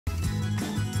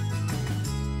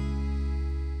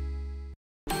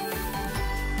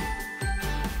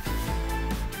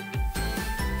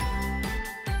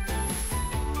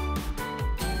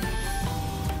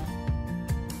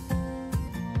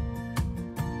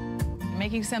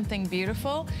Making something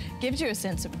beautiful gives you a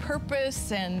sense of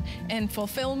purpose and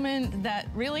fulfillment that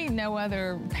really no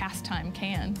other pastime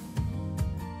can.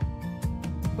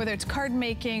 Whether it's card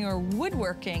making or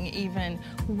woodworking even,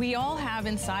 we all have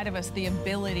inside of us the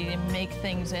ability to make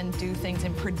things and do things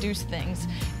and produce things.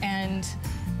 And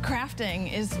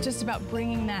crafting is just about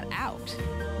bringing that out.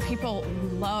 People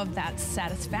love that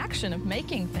satisfaction of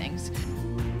making things.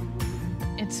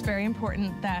 It's very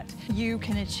important that you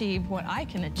can achieve what I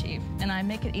can achieve, and I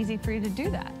make it easy for you to do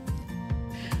that.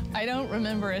 I don't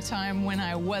remember a time when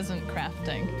I wasn't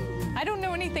crafting. I don't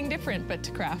know anything different but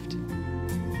to craft.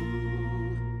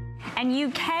 And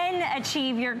you can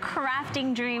achieve your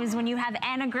crafting dreams when you have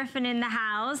Anna Griffin in the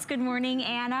house. Good morning,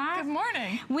 Anna. Good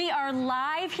morning. We are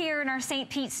live here in our St.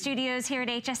 Pete studios here at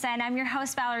HSN. I'm your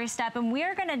host, Valerie Stepp, and we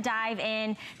are going to dive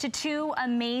in to 2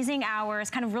 amazing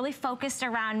hours, kind of really focused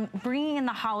around bringing in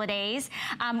the holidays.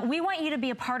 We want you to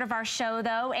be a part of our show,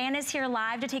 though. Anna's here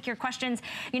live to take your questions.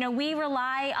 You know, we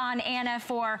rely on Anna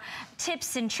for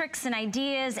tips and tricks and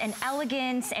ideas and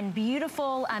elegance and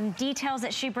beautiful details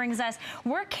that she brings us.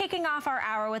 We're kicking off our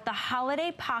hour with the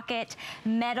Holiday Pocket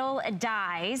Metal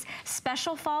Dies.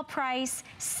 Special fall price,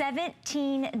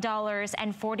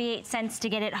 $17.48 to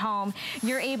get it home.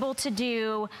 You're able to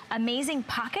do amazing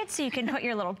pockets, so you can put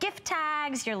your little gift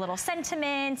tags, your little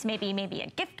sentiments, maybe a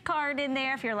gift card in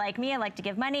there. If you're like me, I like to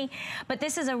give money. But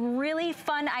this is a really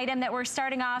fun item that we're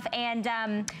starting off, and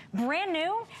brand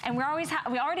new, and we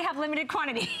already have limited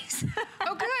quantities.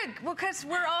 Oh, good. Well, because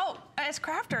we're all, as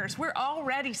crafters, we're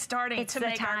already starting to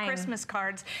make our Christmas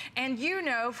cards. And you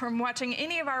know from watching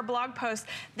any of our blog posts,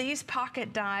 these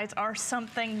pocket dies are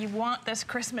something you want this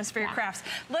Christmas for your crafts.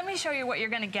 Let me show you what you're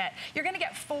going to get. You're going to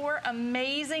get 4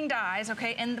 amazing dies,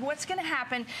 okay? And what's going to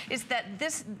happen is that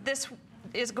this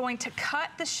is going to cut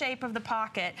the shape of the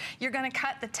pocket. You're going to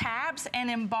cut the tabs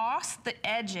and emboss the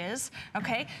edges,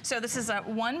 okay? So this is a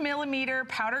 1mm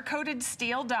powder-coated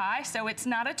steel die, so it's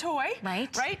not a toy,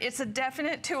 right? It's a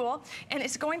definite tool, and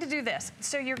it's going to do this.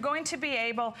 So you're going to be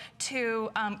able to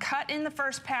cut in the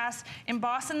first pass,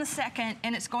 emboss in the second,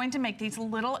 and it's going to make these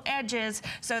little edges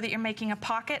so that you're making a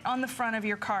pocket on the front of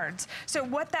your cards. So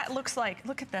what that looks like,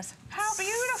 look at this. How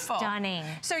beautiful. Stunning.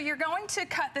 So you're going to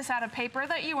cut this out of paper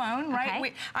that you own, right? Okay.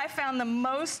 I found the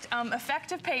most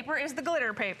effective paper is the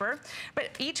glitter paper, but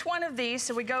each one of these,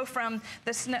 so we go from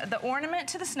the ornament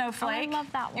to the snowflake. Oh, I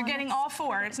love that one. You're getting all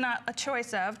 4. It's not a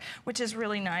choice of, which is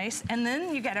really nice. And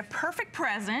then you get a perfect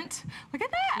present. Look at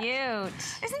that.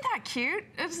 Cute. Isn't that cute?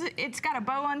 It's got a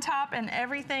bow on top and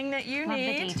everything that you need.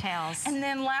 Love the details. And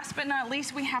then last but not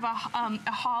least, we have a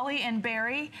holly and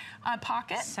berry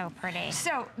pocket. So pretty.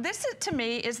 So this, to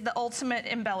me, is the ultimate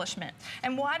embellishment.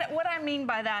 And what I mean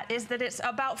by that is that it's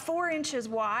about 4 inches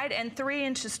wide and 3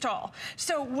 inches tall.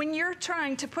 So when you're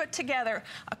trying to put together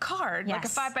a card, like a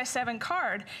 5x7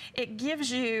 card, it gives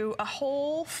you a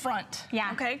whole front.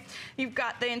 Yeah. Okay? You've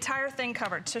got the entire thing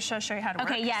covered. So shall I show you how to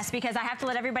work? Okay, yes, because I have to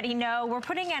let everybody know we're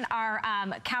putting in our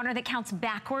counter that counts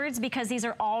backwards because these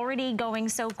are already going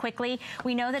so quickly.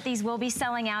 We know that these will be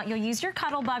selling out. You'll use your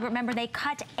Cuddle Bug. Remember, they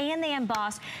cut and they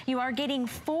emboss. You are getting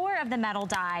 4 of the metal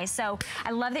dies. So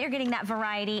I love that you're getting that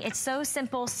variety. It's so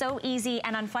simple, so easy,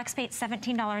 and on FlexPay, it's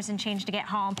 $17 and change to get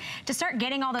home to start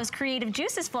getting all those creative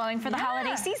juices flowing for the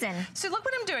holiday season. So look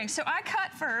what I'm doing. So I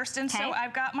cut first, and so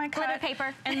I've got my cut. Glitter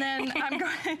paper. And then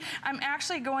I'm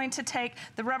actually going to take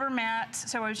the rubber mat.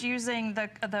 So I was using the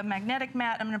magnetic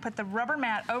mat. I'm going to put the rubber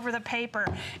mat over the paper.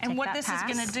 And what this is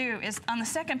going to do is, on the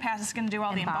second pass, it's going to do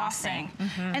all the embossing.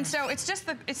 And so it's just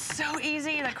it's so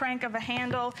easy, the crank of a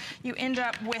handle. You end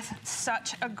up with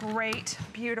such a great,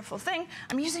 beautiful thing.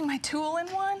 I'm using my tool in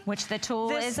one. Which the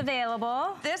tool is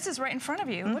available. This is right in front of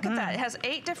you. Look at that. It has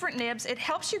 8 different nibs. It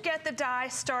helps you get the die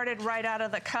started right out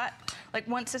of the cut. Like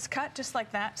once it's cut, just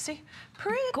like that. See?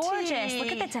 Pretty. Gorgeous.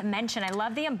 Look at the dimension. I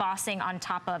love the embossing on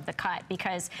top of the cut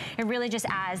because it really just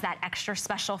adds that extra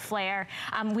special flair.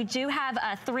 We do have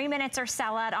 3 minutes or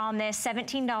sellout on this,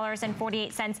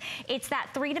 $17.48. It's that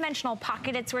 3-dimensional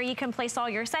pocket. It's where you can place all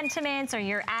your sentiments or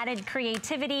your added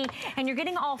creativity, and you're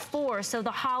getting all 4. So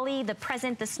the holly, the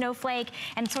present, the snowflake,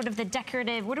 and sort of the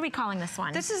decorative, what are we calling this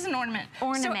one? This is an ornament.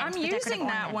 Ornament. So I'm using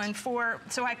that one for,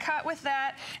 so I cut with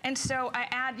that, and so I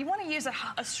add, you want to use use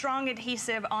a strong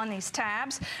adhesive on these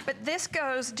tabs, but this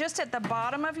goes just at the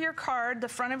bottom of your card, the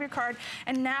front of your card,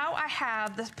 and now I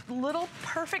have this little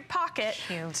perfect pocket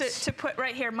to put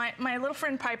right here. My little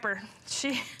friend Piper,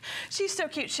 she's so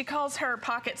cute. She calls her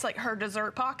pockets like her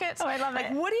dessert pockets. Oh, I love it.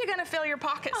 Like, what are you gonna fill your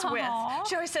pockets with?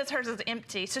 She always says hers is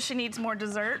empty, so she needs more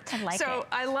dessert. I like it. So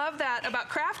I love that about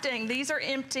crafting. These are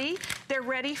empty. They're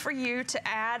ready for you to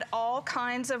add all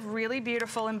kinds of really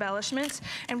beautiful embellishments.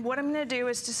 And what I'm gonna do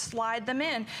is just slide them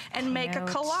in and make a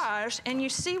collage. And you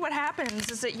see what happens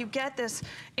is that you get this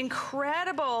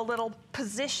incredible little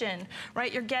position,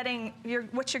 right?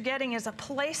 What you're getting is a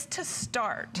place to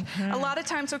start. A lot of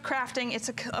times with crafting, it's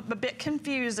a bit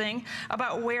confusing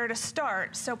about where to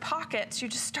start. So pockets, you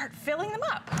just start filling them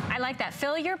up. I like that.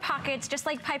 Fill your pockets, just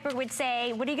like Piper would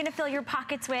say. What are you gonna fill your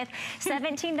pockets with?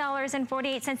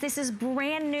 $17.48. This is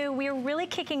brand new. We're really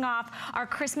kicking off our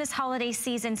Christmas holiday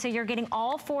season. So you're getting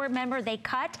all four. Remember, they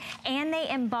cut and they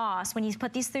emboss when you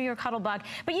put these through your Cuttlebug.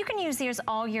 But you can use these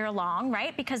all year long,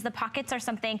 right? Because the pockets are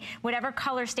something, whatever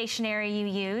color stationery you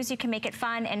use, you can make it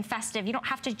fun and festive. You don't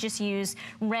have to just use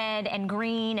red and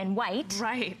green and white.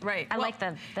 Right, right. I like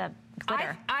the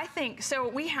glitter. I think, so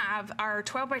we have our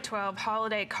 12 by 12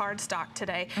 holiday cardstock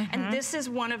today, and this is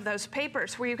one of those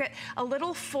papers where you get a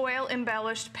little foil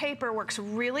embellished paper, works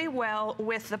really well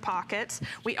with the pockets.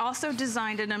 We also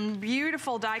designed a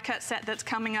beautiful die cut set that's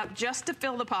coming up just to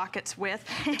fill the pockets with.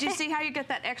 But you see how you get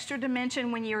that extra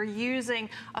dimension when you're using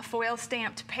a foil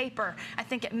stamped paper? I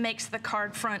think it makes the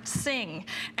card front sing.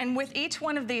 And with each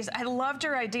one of these, I loved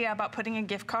your idea about putting a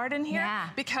gift card in here,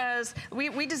 because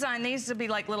we designed these to be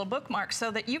like little bookmarks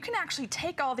so that you can actually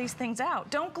take all these things out.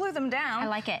 Don't glue them down. I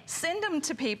like it. Send them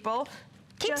to people.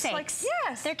 Keepsakes.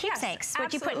 Yes. They're keepsakes.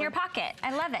 What you put in your pocket.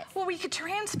 I love it. Well, we could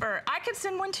transfer. I could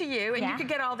send one to you and you could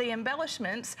get all the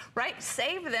embellishments, right?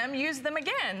 Save them, use them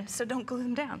again. So don't glue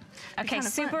them down. Okay,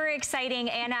 super exciting.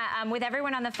 Anna, with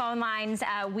everyone on the phone lines,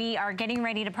 we are getting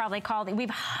ready to probably call. We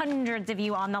have hundreds of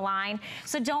you on the line.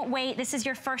 So don't wait. This is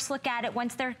your first look at it.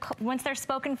 Once they're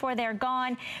spoken for, they're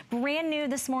gone. Brand new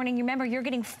this morning. You remember, you're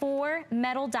getting 4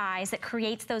 metal dies that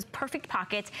creates those perfect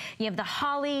pockets. You have the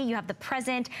holly, you have the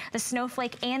present, the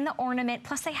snowflake, and the ornament,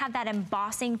 plus they have that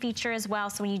embossing feature as well,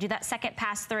 so when you do that second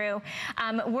pass through.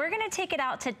 We're gonna take it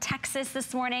out to Texas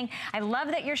this morning. I love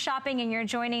that you're shopping and you're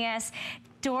joining us.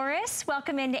 Doris,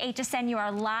 welcome into HSN. You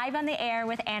are live on the air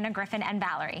with Anna, Griffin, and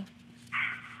Valerie.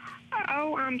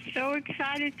 Oh, I'm so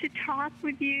excited to talk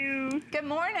with you. Good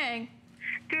morning.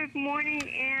 Good morning,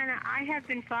 Anna. I have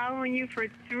been following you for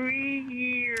 3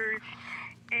 years.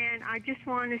 And I just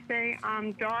want to say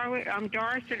I'm Doris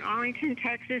in Arlington,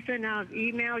 Texas, and I've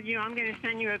emailed you. I'm going to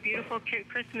send you a beautiful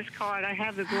Christmas card. I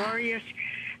have the glorious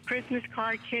Christmas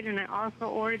card kit, and I also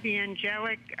ordered the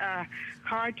angelic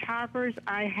card toppers.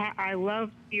 I love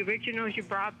the originals you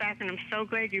brought back, and I'm so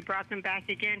glad you brought them back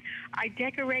again. I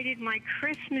decorated my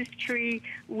Christmas tree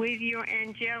with your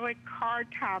angelic card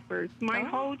toppers. My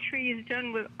whole tree is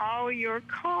done with all your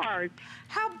cards.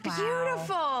 How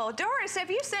beautiful. Doris, have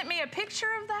you sent me a picture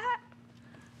of that?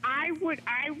 I will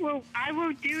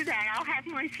do that. I'll have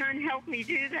my son help me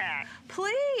do that.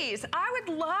 Please, I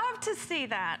would love to see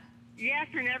that. Yes,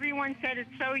 and everyone said it's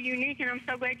so unique, and I'm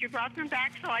so glad you brought them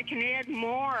back so I can add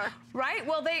more. Right,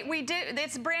 well, we did.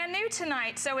 It's brand new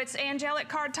tonight, so it's Angelic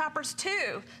Card Toppers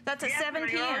 2. That's at 7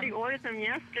 p.m. I already ordered them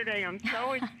yesterday. I'm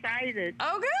so excited.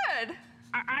 Oh, good.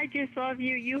 I just love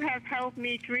you. You have helped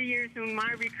me 3 years in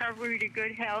my recovery to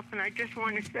good health, and I just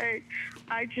want to say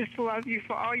I just love you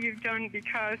for all you've done,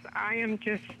 because I'm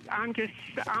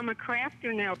a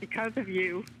crafter now because of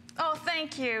you. Oh,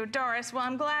 thank you, Doris. Well,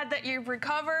 I'm glad that you've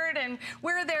recovered, and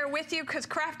we're there with you, because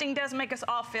crafting does make us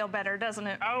all feel better, doesn't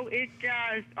it? Oh, it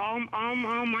does. All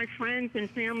my friends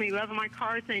and family love my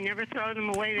cards. They never throw them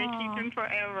away. They keep them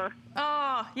forever.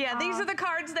 Oh, yeah, these are the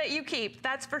cards that you keep,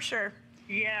 that's for sure.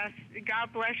 Yes,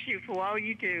 God bless you for all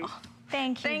you do.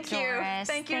 Thank you, Doris.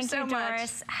 Thank you so much.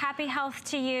 Doris. Happy health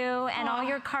to you and all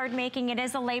your card making. It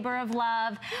is a labor of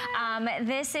love.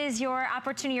 This is your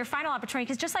opportunity, your final opportunity,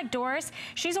 because just like Doris,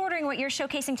 she's ordering what you're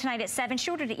showcasing tonight at 7. She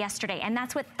ordered it yesterday, and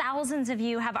that's what thousands of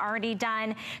you have already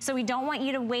done. So we don't want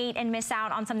you to wait and miss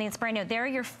out on something that's brand new. There are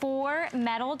your 4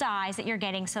 metal dies that you're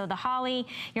getting. So the holly,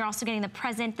 you're also getting the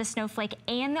present, the snowflake,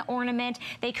 and the ornament.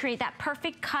 They create that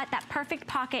perfect cut, that perfect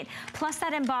pocket, plus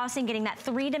that embossing, getting that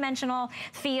 3-dimensional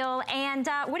feel. And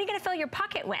what are you going to fill your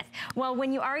pocket with? Well,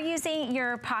 when you are using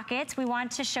your pockets, we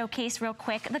want to showcase real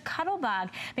quick the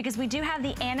Cuttlebug, because we do have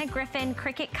the Anna Griffin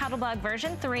Cricut Cuttlebug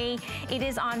version 3. It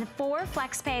is on 4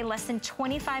 FlexPay, less than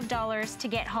 $25 to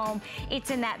get home.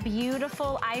 It's in that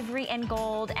beautiful ivory and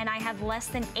gold, and I have less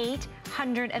than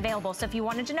 500 available. So if you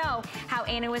wanted to know how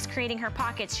Anna was creating her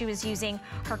pockets, she was using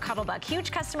her Cuttlebug.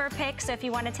 Huge customer pick, so if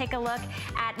you want to take a look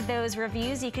at those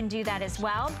reviews, you can do that as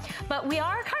well. But we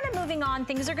are kind of moving on.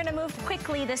 Things are going to move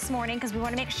quickly this morning because we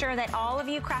want to make sure that all of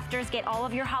you crafters get all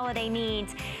of your holiday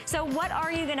needs. So what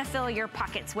are you going to fill your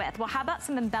pockets with? Well, how about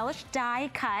some embellished die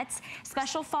cuts?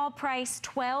 Special fall price,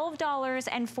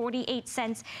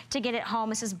 $12.48 to get it home.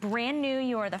 This is brand new.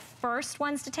 You are the first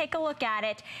ones to take a look at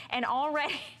it, and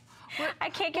already I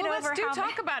can't get over let's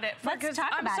talk about it. Let's talk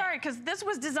about it. I'm sorry, because this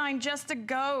was designed just to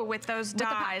go with those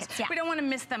dies. Pockets, yeah. We don't want to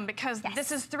miss them because this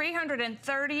is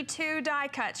 332 die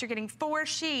cuts. You're getting 4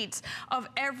 sheets of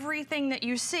everything that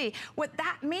you see. What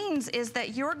that means is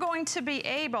that you're going to be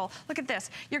able, look at this,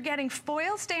 you're getting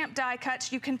foil stamped die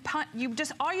cuts. You can punch,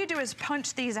 all you do is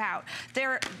punch these out.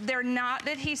 They're not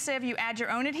adhesive. You add your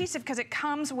own adhesive because it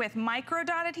comes with micro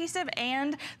dot adhesive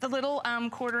and the little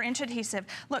 1/4 inch adhesive.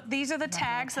 Look, these are the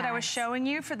tags that I was showing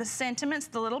you for the sentiments,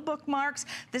 the little bookmarks.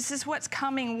 This is what's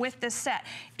coming with this set.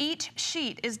 Each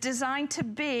sheet is designed to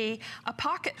be a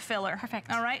pocket filler.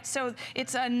 Perfect. All right, so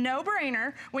it's a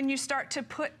no-brainer when you start to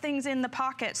put things in the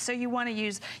pockets. So you want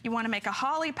to make a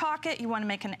holly pocket, you want to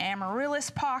make an amaryllis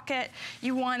pocket,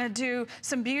 you want to do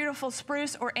some beautiful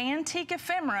spruce or antique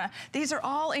ephemera. These are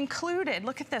all included.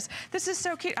 Look at this. This is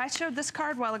so cute. I showed this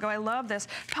card a while ago. I love this.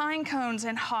 Pine cones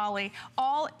and holly,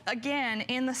 all again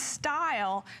in the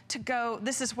style to go.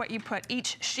 This is what you put.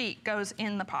 Each sheet goes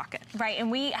in the pocket. Right,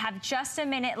 and we have just a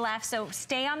minute left, so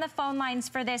stay on the phone lines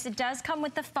for this. It does come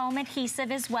with the foam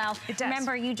adhesive as well. It does.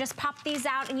 Remember, you just pop these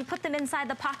out and you put them inside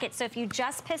the pocket. So if you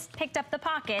just picked up the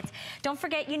pockets, don't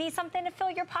forget you need something to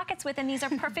fill your pockets with, and these are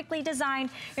perfectly designed.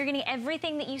 You're getting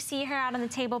everything that you see here out on the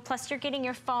table, plus you're getting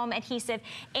your foam adhesive,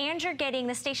 and you're getting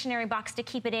the stationery box to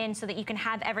keep it in so that you can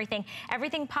have everything.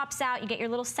 Everything pops out. You get your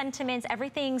little sentiments.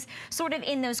 Everything's sort of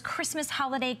in those Christmas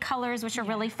holiday colors, which are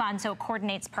really fun, so it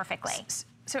coordinates perfectly.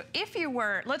 So if you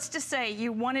were, let's just say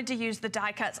you wanted to use the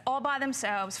die cuts all by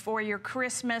themselves for your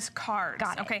Christmas cards.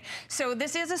 Got it. Okay, so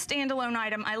this is a standalone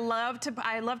item. I love to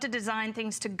design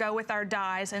things to go with our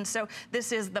dies, and so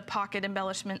this is the pocket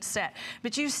embellishment set.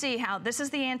 But you see how this is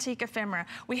the antique ephemera.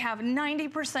 We have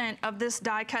 90% of this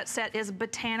die cut set is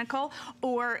botanical,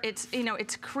 or it's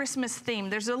it's Christmas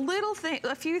themed. There's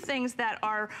a few things that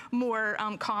are more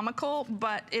comical,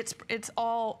 but it's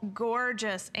all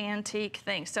gorgeous antique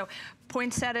things. So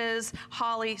poinsettias,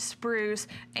 holly, spruce,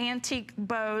 antique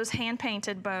bows,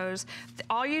 hand-painted bows.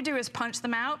 All you do is punch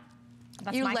them out.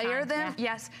 You layer them.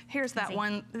 Yeah. Yes, here's that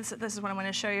one. This is what I want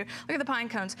to show you. Look at the pine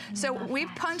cones. So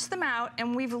we've punched them out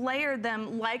and we've layered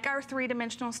them like our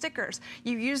 3-dimensional stickers.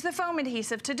 You use the foam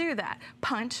adhesive to do that.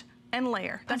 Punch and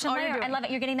layer. That's all you're doing. I love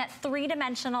it. You're getting that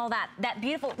 3-dimensional, that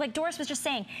beautiful, like Doris was just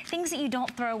saying, things that you don't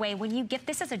throw away. When you gift,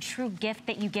 this is a true gift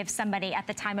that you give somebody at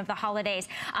the time of the holidays.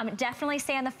 Definitely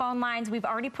stay on the phone lines. We've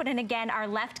already put in, again, our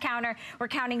left counter. We're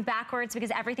counting backwards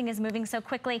because everything is moving so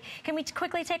quickly. Can we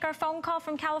quickly take our phone call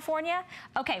from California?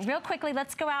 Okay, real quickly,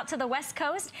 let's go out to the West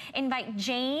Coast. Invite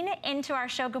Jane into our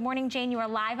show. Good morning, Jane. You are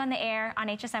live on the air on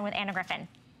HSN with Anna Griffin.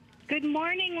 Good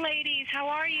morning, ladies. How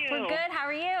are you? We're good. How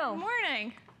are you? Good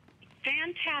morning.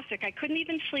 Fantastic. I couldn't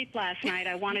even sleep last night.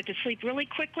 I wanted to sleep really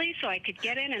quickly so I could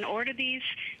get in and order these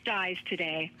dies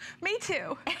today. Me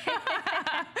too.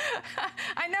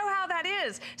 I know how that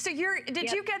is. So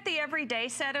did you get the everyday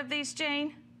set of these,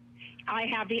 Jane? I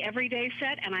have the everyday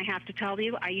set, and I have to tell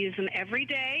you, I use them every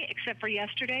day except for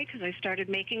yesterday because I started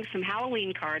making some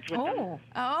Halloween cards with them.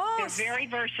 Oh. They're very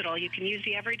versatile. You can use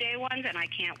the everyday ones, and I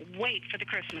can't wait for the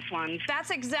Christmas ones.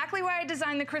 That's exactly why I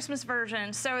designed the Christmas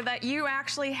version, so that you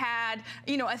actually had,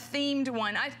 a themed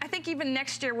one. I think even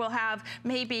next year we'll have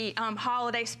maybe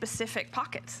holiday-specific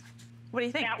pockets. What do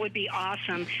you think? That would be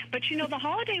awesome. But the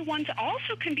holiday ones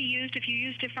also can be used if you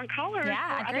use different colors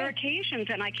for other occasions.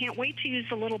 And I can't wait to use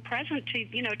the little present to,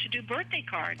 to do birthday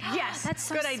cards. Yes, that's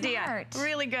so good smart. Idea.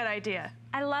 Really good idea.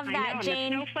 I love that, I know,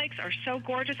 Jane. And the snowflakes are so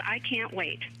gorgeous. I can't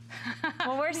wait.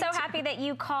 Well, we're so happy that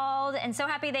you called and so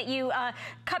happy that you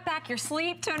cut back your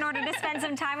sleep in order to spend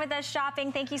some time with us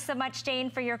shopping. Thank you so much, Jane,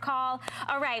 for your call.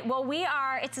 All right, well,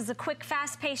 it is a quick,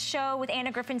 fast-paced show with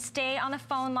Anna Griffin. Stay on the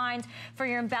phone lines for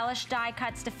your embellished die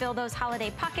cuts to fill those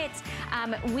holiday pockets.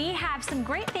 We have some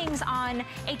great things on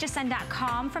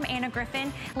hsn.com from Anna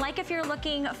Griffin. Like if you're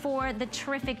looking for the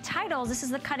terrific titles, this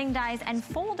is the Cutting Dies and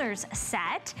Folders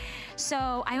set. So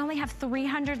So I only have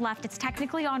 300 left. It's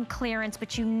technically on clearance,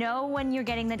 but you know when you're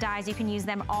getting the dies, you can use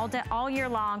them all year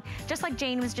long. Just like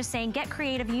Jane was just saying, get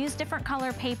creative, use different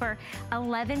color paper,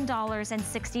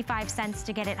 $11.65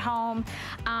 to get it home.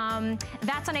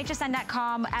 That's on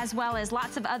hsn.com, as well as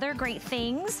lots of other great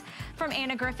things from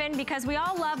Anna Griffin, because we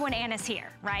all love when Anna's here,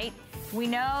 right? We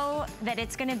know that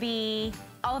it's gonna be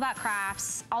all about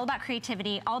crafts, all about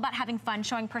creativity, all about having fun,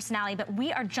 showing personality, but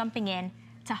we are jumping in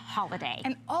to holiday.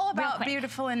 And all about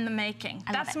beautiful in the making.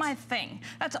 That's my thing.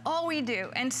 That's all we do.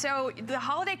 And so the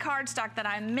holiday cardstock that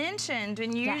I mentioned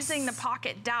in using the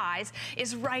pocket dies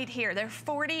is right here. There are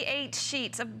 48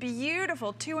 sheets of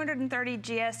beautiful 230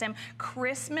 GSM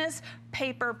Christmas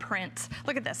paper prints.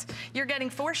 Look at this. You're getting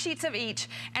 4 sheets of each.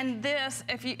 And this,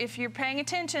 if you're paying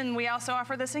attention, we also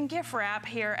offer this in gift wrap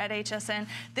here at HSN.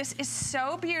 This is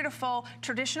so beautiful,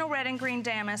 traditional red and green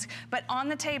damask, but on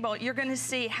the table, you're gonna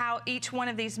see how each one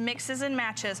of these mixes and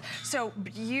matches. So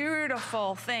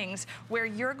beautiful things where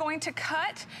you're going to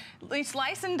cut,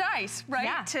 slice and dice, right?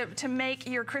 Yeah. To make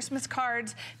your Christmas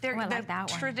cards. They're like that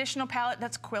traditional palette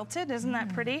that's quilted. Isn't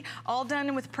that pretty? All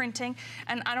done with printing.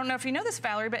 And I don't know if you know this,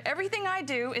 Valerie, but everything I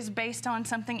do is based on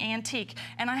something antique.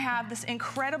 And I have this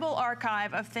incredible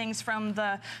archive of things from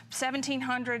the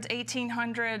 1700s,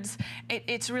 1800s.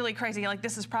 It's really crazy. Like,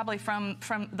 this is probably from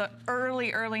the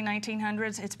early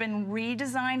 1900s. It's been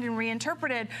redesigned and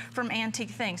reinterpreted from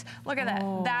antique things. Look at that.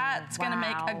 That's gonna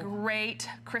make a great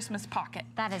Christmas pocket.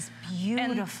 That is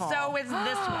beautiful. And so is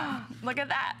this one. Look at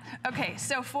that. Okay,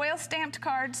 so foil stamped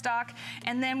cardstock,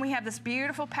 and then we have this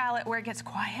beautiful palette where it gets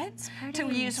quiet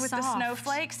to use with the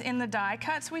snowflakes in the die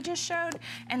cuts we just showed,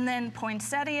 and then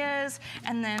poinsettias,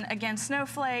 and then again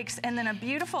snowflakes, and then a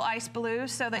beautiful ice blue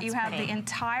so that you have the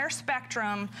entire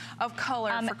spectrum of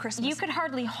color for Christmas. You could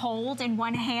hardly hold in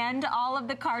one hand all of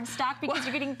the cardstock because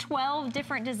you're getting 12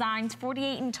 different designs,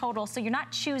 48 in total, so you're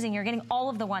not choosing, you're getting all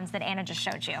of the ones that Anna just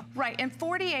showed you. Right, and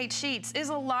 48 sheets is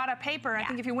a lot of paper. I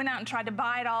think if you went out and tried to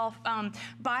buy it all,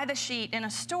 buy the sheet in a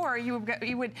store, you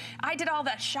would, I did all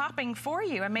that shopping for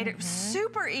you. I made it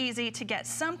super easy to get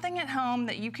something at home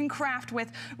that you can craft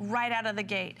with right out of the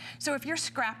gate. So if you're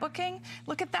scrapbooking,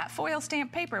 look at that foil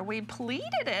stamp paper. We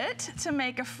pleated it to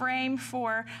make a frame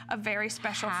for a very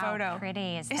special photo. How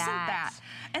pretty is that? Isn't that?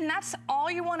 And that's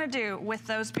all you want to do with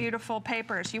those beautiful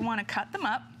papers. You want to cut them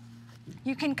up.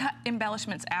 You can cut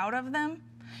embellishments out of them.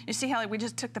 You see how we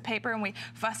just took the paper and we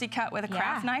fussy cut with a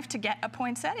craft knife to get a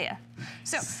poinsettia.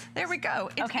 So there we go.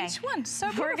 It's each one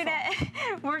so beautiful.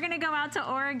 We're gonna go out to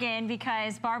Oregon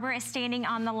because Barbara is standing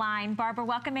on the line. Barbara,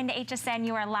 welcome into HSN.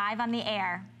 You are live on the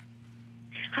air.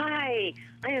 Hi,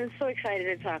 I am so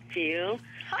excited to talk to you.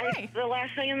 Hi. The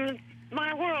last thing in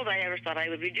my world I ever thought I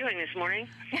would be doing this morning.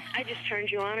 I just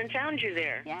turned you on and found you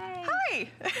there. Yay. Hi.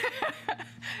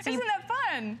 Isn't that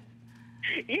fun?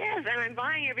 Yes, and I'm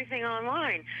buying everything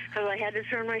online because I had to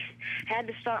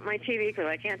stop my TV because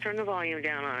I can't turn the volume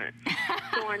down on it.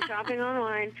 So I'm shopping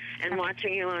online and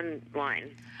watching you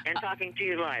online and talking to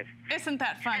you live. Isn't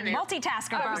that fun?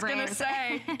 Multitasker, Barbara. I was going to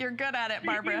say, you're good at it,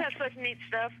 Barbara. You have such neat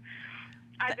stuff.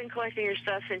 I've been collecting your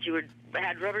stuff since you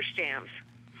had rubber stamps.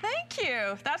 Thank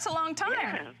you. That's a long time.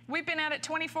 Yeah. We've been at it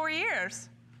 24 years.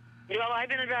 Well, I've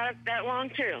been about that long,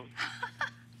 too.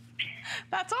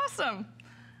 That's awesome.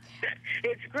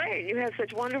 It's great. You have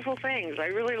such wonderful things. I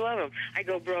really love them. I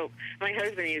go broke. My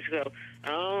husband used to go,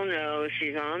 oh, no,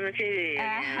 she's on the TV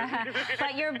again.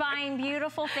 But you're buying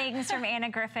beautiful things from Anna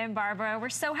Griffin, Barbara. We're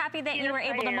so happy that you were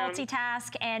able to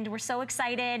multitask, and we're so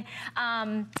excited.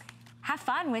 Have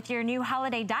fun with your new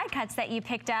holiday die cuts that you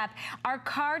picked up. Our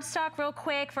cardstock, real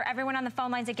quick, for everyone on the phone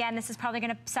lines, again, this is probably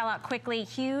gonna sell out quickly.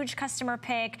 Huge customer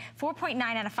pick, 4.9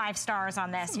 out of 5 stars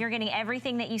on this. You're getting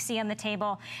everything that you see on the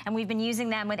table, and we've been using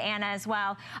them with Anna as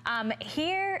well.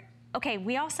 Here, okay,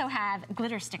 we also have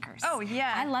glitter stickers. Oh,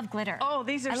 yeah. I love glitter. Oh,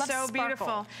 these are so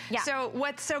beautiful. Yeah. So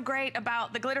what's so great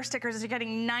about the glitter stickers is you're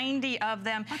getting 90 of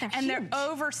them. Oh, they're and huge. They're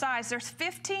oversized. There's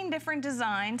 15 different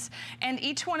designs, and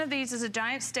each one of these is a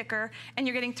giant sticker, and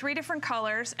you're getting 3 different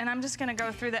colors, and I'm just gonna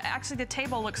go through actually the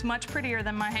table looks much prettier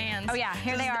than my hands. Oh yeah,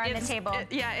 here they are on the table.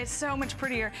 Yeah, it's so much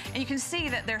prettier. And you can see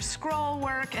that there's scroll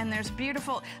work, and there's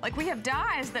beautiful, like we have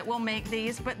dies that will make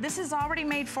these, but this is already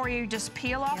made for you. Just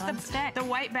peel off the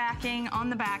white backing on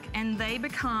the back, and they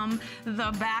become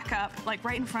the backup, like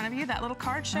right in front of you, that little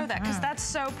card. Show that, because that's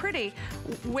so pretty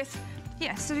with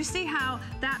Yeah, so you see how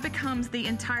that becomes the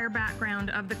entire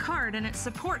background of the card, and it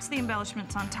supports the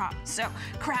embellishments on top. So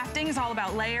crafting is all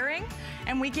about layering,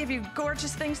 and we give you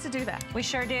gorgeous things to do that. We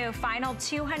sure do. Final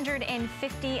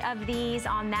 250 of these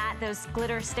on that. Those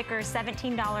glitter stickers,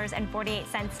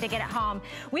 $17.48 to get it home.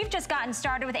 We've just gotten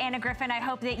started with Anna Griffin. I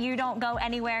hope that you don't go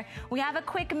anywhere. We have a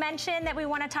quick mention that we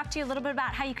want to talk to you a little bit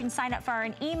about how you can sign up for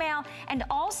an email, and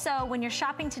also when you're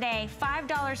shopping today,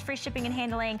 $5 free shipping and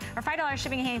handling, or $5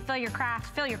 shipping and handling, fill your craft,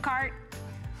 fill your cart.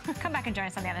 Come back and join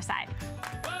us on the other side.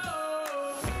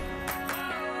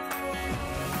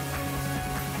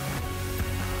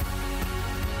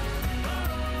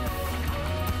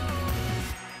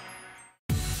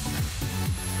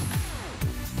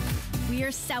 We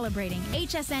are celebrating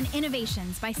HSN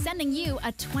innovations by sending you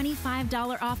a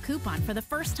 $25 off coupon for the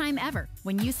first time ever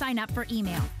when you sign up for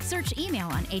email. Search email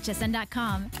on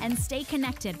hsn.com and stay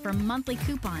connected for monthly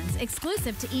coupons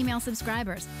exclusive to email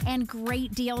subscribers and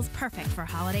great deals perfect for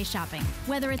holiday shopping.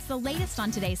 Whether it's the latest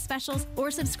on today's specials or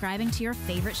subscribing to your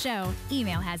favorite show,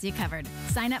 email has you covered.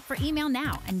 Sign up for email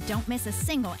now and don't miss a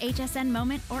single HSN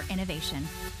moment or innovation.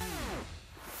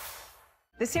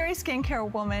 The Serious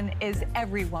Skincare woman is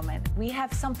every woman. We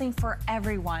have something for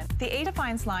everyone. The A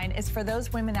Defiance line is for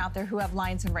those women out there who have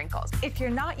lines and wrinkles. If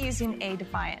you're not using A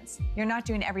Defiance, you're not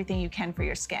doing everything you can for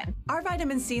your skin. Our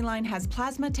vitamin C line has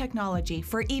plasma technology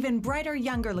for even brighter,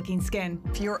 younger looking skin.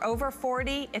 If you're over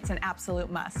 40, it's an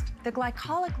absolute must. The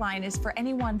glycolic line is for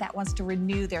anyone that wants to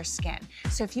renew their skin.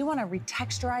 So if you want to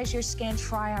retexturize your skin,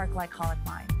 try our glycolic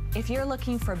line. If you're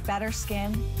looking for better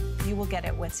skin, you will get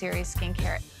it with Serious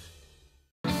Skincare.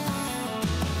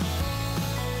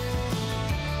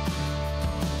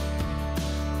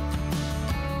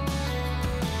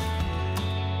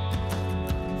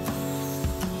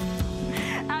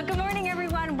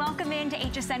 Welcome into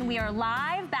HSN. We are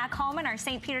live back home in our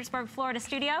St. Petersburg, Florida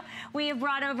studio. We have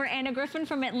brought over Anna Griffin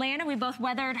from Atlanta. We both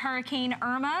weathered Hurricane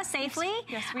Irma safely.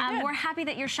 Yes, we did. We're happy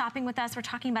that you're shopping with us. We're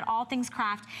talking about all things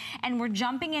craft, and we're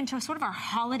jumping into sort of our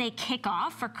holiday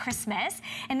kickoff for Christmas.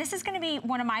 And this is going to be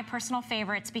one of my personal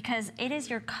favorites because it is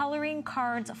your coloring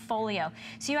cards folio.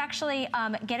 So you actually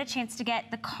get a chance to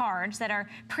get the cards that are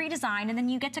pre-designed, and then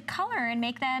you get to color and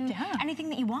make them anything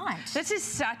that you want. This is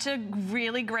such a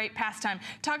really great pastime.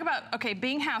 Talk about, okay,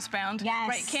 being housebound,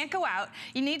 right? Can't go out.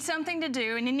 You need something to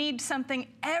do, and you need something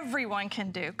everyone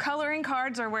can do. Coloring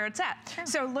cards are where it's at. Sure.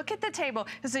 So look at the table.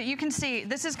 So you can see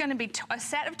this is going to be a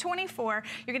set of 24.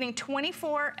 You're getting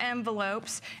 24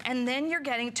 envelopes, and then you're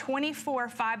getting 24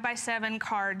 5x7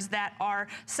 cards that are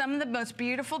some of the most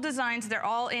beautiful designs. They're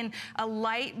all in a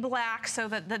light black so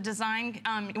that the design,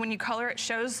 when you color it,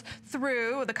 shows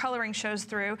through. The coloring shows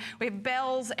through. We have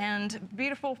bells and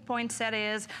beautiful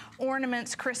poinsettias,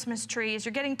 ornaments, Christmas trees.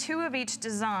 You're getting 2 of each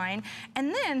design.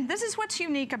 And then this is what's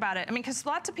unique about it. I mean, because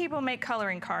lots of people make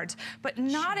coloring cards, but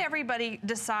not everybody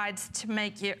decides to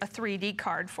make you a 3D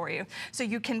card for you. So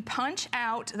you can punch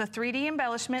out the 3D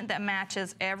embellishment that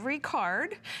matches every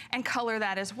card and color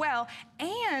that as well.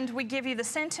 And we give you the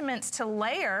sentiments to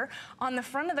layer on the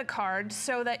front of the card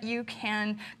so that you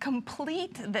can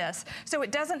complete this. So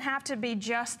it doesn't have to be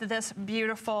just this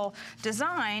beautiful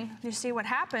design. You see what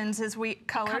happens is we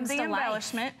colored the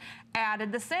embellishment,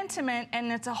 added the sentiment,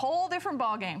 and it's a whole different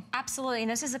ballgame. Absolutely,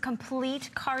 and this is a complete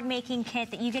card making kit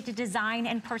that you get to design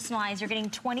and personalize. You're getting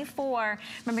 24.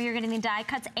 Remember, you're getting the die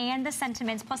cuts and the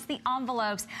sentiments, plus the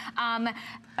envelopes.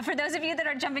 For those of you that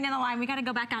are jumping on the line, we got to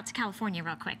go back out to California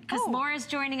real quick because Laura's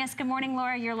joining us. Good morning,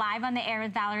 Laura. You're live on the air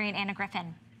with Valerie and Anna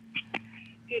Griffin.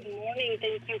 Good morning.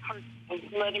 Thank you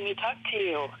for letting me talk to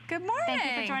you. Good morning. Thank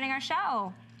you for joining our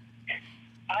show.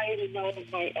 I love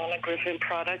my Anna Griffin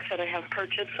products that I have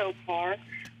purchased so far,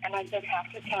 and I just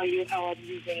have to tell you how I'm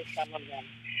using some of them.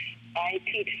 I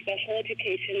teach special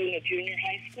education in a junior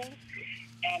high school,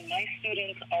 and my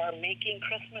students are making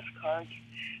Christmas cards,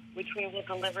 which we will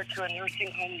deliver to a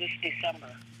nursing home this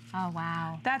December. Oh,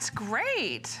 wow. That's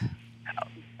great.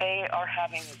 They are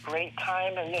having a great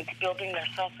time, and it's building their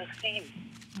self-esteem.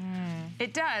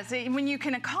 It does. When you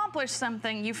can accomplish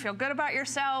something, you feel good about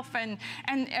yourself, and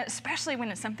especially when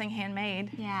it's something handmade.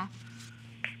 Yeah.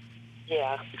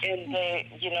 Yeah, and they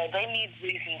need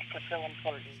reasons to feel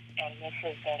important, and this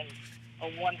has been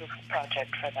a wonderful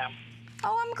project for them.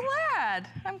 Oh, I'm glad.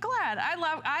 I'm glad.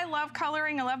 I love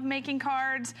coloring. I love making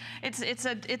cards.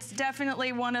 It's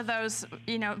definitely one of those,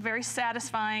 very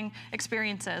satisfying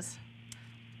experiences.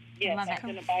 Yes, I'm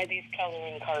going to buy these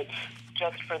coloring cards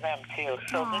just for them, too.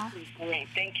 So this is great.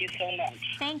 Thank you so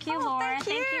much. Thank you, Laura. Thank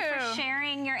you for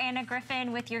sharing your Anna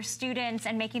Griffin with your students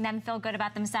and making them feel good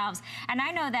about themselves. And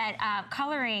I know that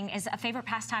coloring is a favorite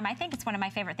pastime. I think it's one of my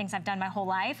favorite things I've done my whole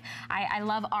life. I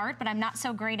love art, but I'm not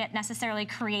so great at necessarily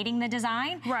creating the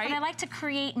design. Right. But I like to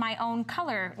create my own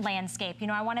color landscape. You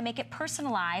know, I want to make it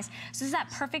personalized. So this is that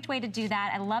perfect way to do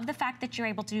that. I love the fact that you're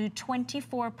able to do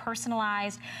 24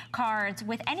 personalized cards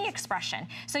with any expression.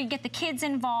 So you get the kids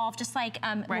involved, just like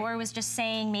Laura was just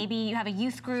saying. Maybe you have a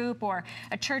youth group or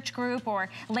a church group or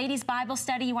ladies Bible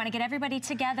study. You want to get everybody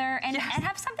together and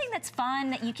have something that's fun,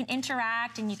 that you can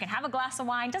interact and you can have a glass of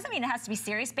wine. Doesn't mean it has to be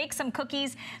serious. Bake some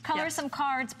cookies, color some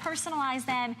cards, personalize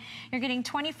them. You're getting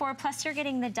 24, plus you're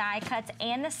getting the die cuts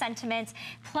and the sentiments,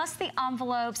 plus the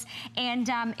envelopes. And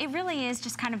it really is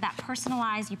just kind of that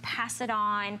personalized. You pass it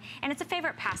on. And it's a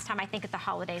favorite pastime, I think, at the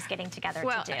holidays, getting together to do.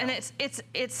 Well, and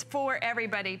it's for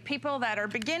everybody. People that are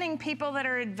beginning, people that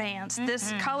are advanced.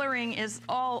 This coloring is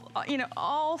all, you know,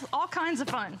 all kinds of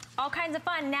fun. All kinds of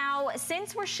fun. Now,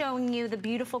 since we're showing you the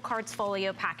beautiful Cards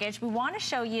Folio package, we want to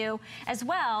show you as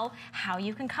well how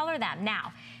you can color them.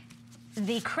 Now,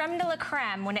 the creme de la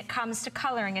creme when it comes to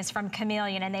coloring is from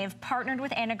Chameleon, and they have partnered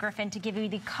with Anna Griffin to give you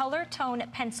the Color Tone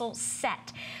Pencil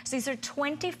Set. So these are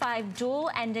 25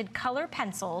 dual-ended color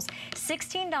pencils,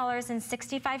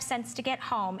 $16.65 to get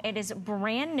home. It is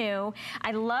brand new.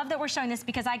 I love that we're showing this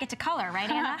because I get to color, right,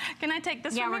 Anna? Can I take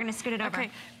this one? Yeah, we're going to scoot it over.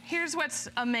 Okay, here's what's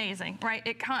amazing, right?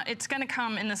 It's going to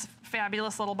come in this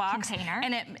fabulous little box. Container.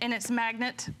 And it's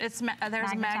magnet. There's a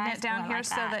magnet down here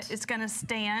so that it's going to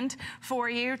stand for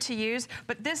you to use.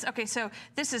 But this, okay, so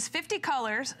this is 50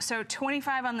 colors, so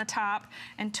 25 on the top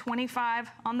and 25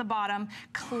 on the bottom,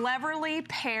 cleverly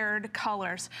paired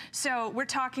colors. So we're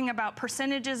talking about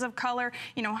percentages of color,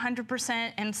 you know,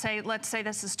 100%, and let's say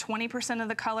this is 20% of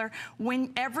the color.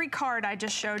 When every card I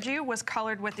just showed you was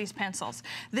colored with these pencils.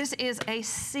 This is a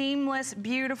seamless,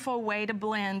 beautiful way to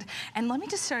blend. And let me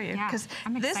just show you, because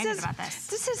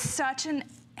this is such an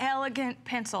elegant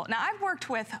pencil. Now, I've worked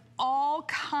with all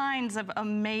kinds of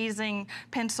amazing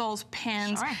pencils,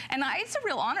 pens, and it's a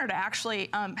real honor to actually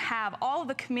have all of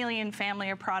the Chameleon family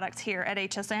of products here at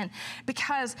HSN,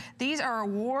 because these are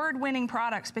award-winning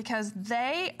products because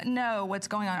they know what's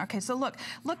going on. Okay, so look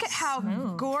at how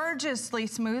gorgeously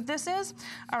smooth this is.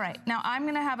 All right, now I'm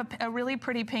gonna have a really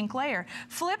pretty pink layer.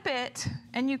 Flip it,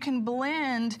 and you can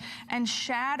blend and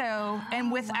shadow,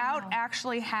 and without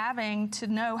actually having to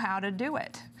know how to do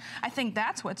it. I think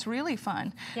that's what's really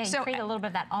fun. Yeah, you create a little bit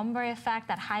of that ombre effect,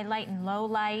 that highlight and low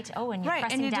light. Oh, and you're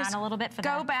pressing down a little bit for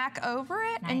that. Go back over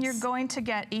it, and you're going to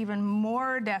get even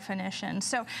more definition.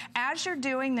 So as you're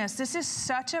doing this, this is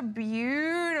such a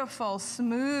beautiful,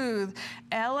 smooth,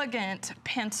 elegant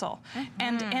pencil.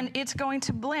 And it's going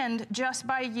to blend just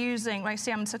by using, like,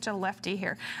 see, I'm such a lefty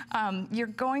here. You're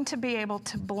going to be able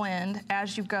to blend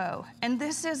as you go. And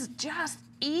this is just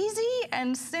easy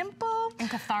and simple. And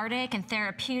cathartic and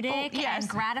therapeutic and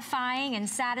gratifying and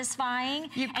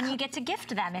satisfying. And you get to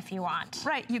gift them if you want.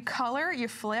 Right, you color, you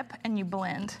flip, and you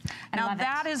blend. Now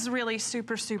that is really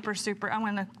super, super, super. I'm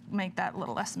gonna make that a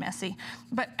little less messy.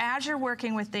 But as you're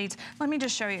working with these, let me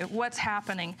just show you what's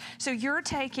happening. So you're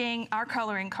taking our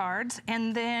coloring cards,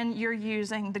 and then you're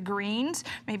using the greens.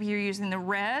 Maybe you're using the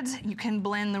reds. You can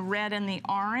blend the red and the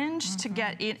orange to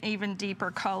get an even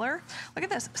deeper color. Look at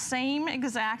this, same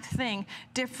exact thing,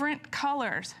 different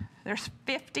colors. There's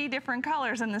 50 different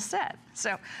colors in the set.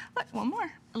 So look, one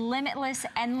more. Limitless,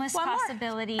 endless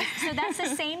possibilities. So that's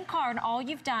the same card. All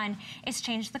you've done is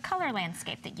change the color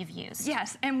landscape that you've used.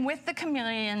 Yes, and with the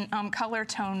Chameleon color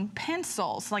tone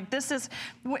pencils, like this is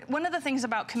one of the things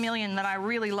about Chameleon that I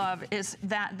really love is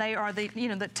that they are the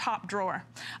the top drawer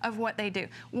of what they do.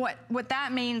 What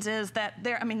that means is that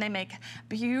they make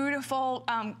beautiful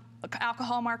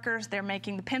alcohol markers. They're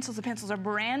making the pencils. The pencils are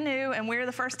brand new, and we're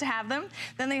the first to have them.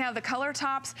 Then they have the color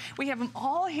tops. We have them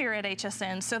all here at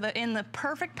HSN, so that in the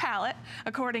perfect palette,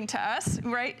 according to us,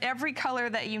 right? Every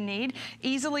color that you need,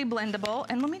 easily blendable.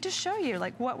 And let me just show you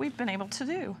like what we've been able to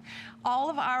do. All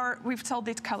of we've sold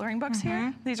these coloring books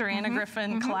here. These are Anna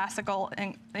Griffin classical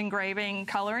engraving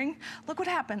coloring. Look what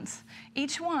happens.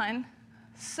 Each one,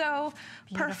 so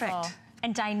perfect.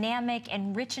 And dynamic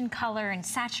and rich in color and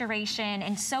saturation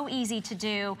and so easy to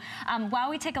do.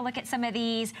 While we take a look at some of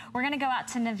these, we're gonna go out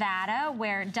to Nevada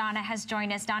where Donna has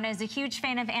joined us. Donna is a huge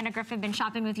fan of Anna Griffin, been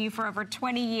shopping with you for over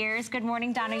 20 years. Good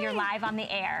morning, Donna, you're live on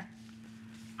the air.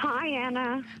 Hi,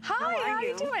 Anna. Hi, how are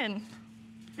you doing?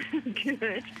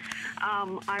 Good.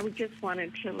 I just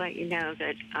wanted to let you know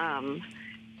that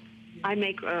I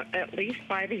make at least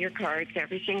 5 of your cards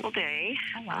every single day.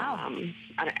 Oh, wow.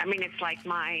 I mean, it's like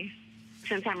my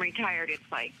since I'm retired, it's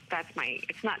like,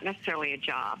 it's not necessarily a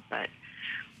job, but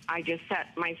I just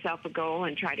set myself a goal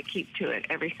and try to keep to it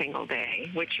every single day,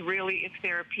 which really is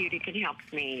therapeutic and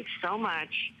helps me so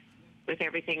much with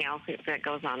everything else that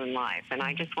goes on in life. And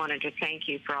I just wanted to thank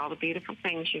you for all the beautiful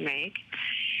things you make.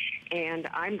 And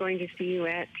I'm going to see you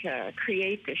at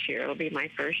Create this year. It'll be my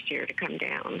first year to come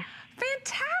down.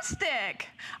 Fantastic.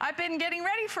 I've been getting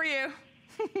ready for you.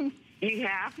 You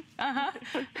have? Uh-huh.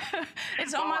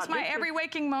 It's almost my every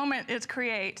waking moment is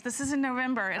Create. This is in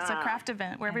November. It's a craft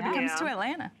event where everybody comes to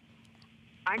Atlanta.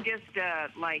 I'm just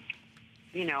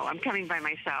I'm coming by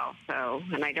myself,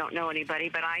 and I don't know anybody,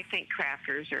 but I think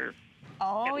crafters are,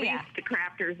 at least the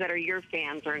crafters that are your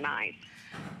fans are nice.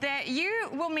 That you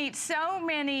will meet so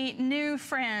many new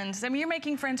friends. I mean, you're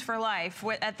making friends for life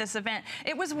at this event.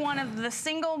 It was one of the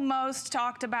single most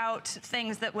talked about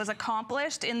things that was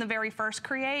accomplished in the very first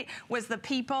Create was the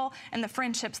people and the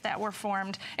friendships that were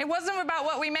formed. It wasn't about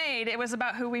what we made. It was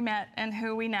about who we met and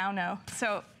who we now know.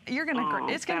 So you're gonna,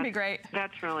 it's gonna be great.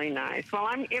 That's really nice. Well,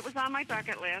 it was on my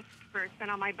bucket list. It's been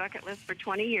on my bucket list for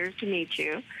 20 years to meet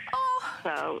you. Oh,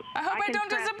 so I hope I don't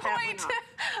disappoint.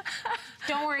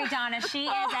 Don't worry, Donna. She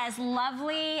is as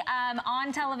lovely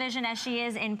on television as she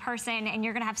is in person, and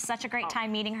you're going to have such a great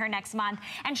time meeting her next month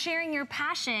and sharing your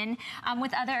passion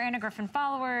with other Anna Griffin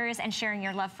followers and sharing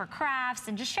your love for crafts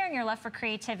and just sharing your love for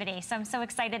creativity. So I'm so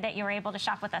excited that you were able to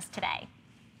shop with us today.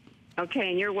 Okay,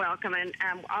 and you're welcome. And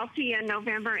I'll see you in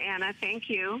November, Anna. Thank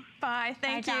you. Bye.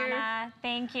 Thank you. Donna.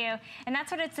 Thank you. And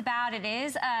that's what it's about. It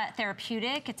is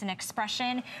therapeutic. It's an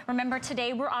expression. Remember,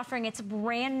 today we're offering, it's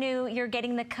brand new. You're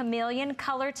getting the Chameleon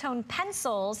Color Tone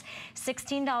Pencils,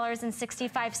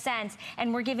 $16.65.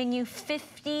 And we're giving you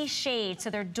 50 shades. So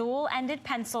they're dual-ended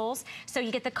pencils. So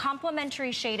you get the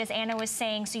complementary shade, as Anna was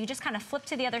saying. So you just kind of flip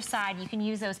to the other side. You can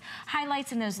use those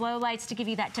highlights and those lowlights to give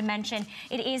you that dimension.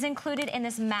 It is included in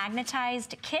this magnetized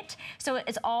kit, so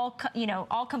it's all,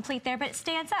 all complete there, but it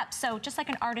stands up. So just like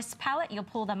an artist's palette, you'll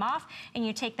pull them off and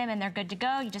you take them and they're good to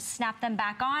go. You just snap them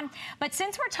back on. But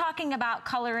since we're talking about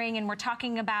coloring and we're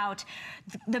talking about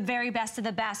the very best of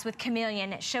the best with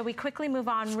Chameleon, shall we quickly move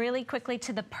on really quickly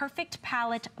to the Perfect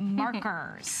Palette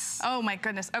markers? Oh my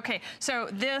goodness. Okay, so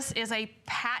this is a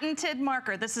patented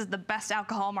marker. This is the best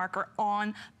alcohol marker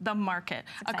on the market,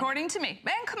 according to me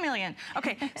and Chameleon.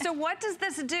 Okay, so what does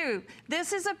this do?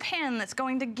 This is a pen that's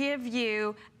going to give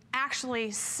you actually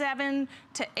 7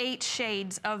 to 8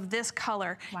 shades of this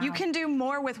color. Wow. You can do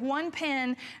more with one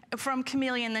pen from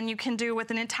Chameleon than you can do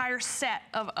with an entire set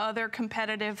of other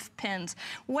competitive pens.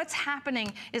 What's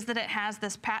happening is that it has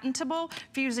this patentable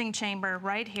fusing chamber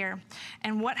right here.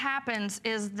 And what happens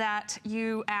is that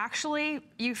you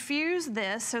fuse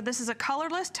this. So this is a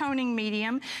colorless toning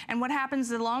medium. And what happens,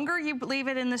 the longer you leave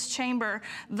it in this chamber,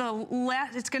 the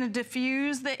less it's going to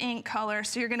diffuse the ink color.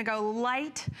 So you're going to go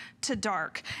light to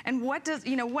dark. And what does,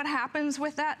 what happens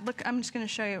with that? Look, I'm just going to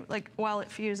show you, like, while it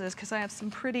fuses, because I have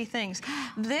some pretty things.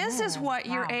 This is what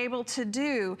you're able to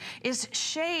do, is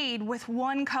shade with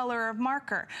one color of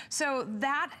marker. So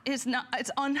that is not,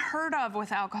 it's unheard of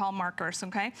with alcohol markers,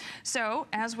 okay? So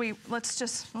as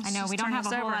let's I know, we don't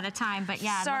have a whole lot of time, but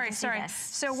yeah, sorry.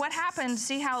 So what happens,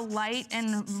 see how light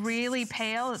and really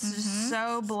pale, it's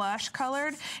so blush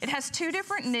colored? It has 2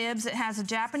 different nibs. It has a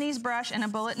Japanese brush and a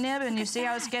bullet nib, and you see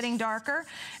how it's getting darker?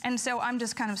 And so I'm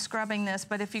just kind of scrubbing this,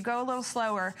 but if you go a little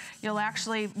slower, you'll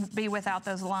actually be without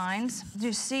those lines.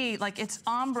 You see, like, it's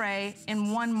ombre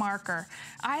in one marker.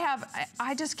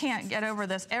 I just can't get over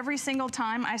this. Every single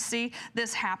time I see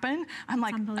this happen, I'm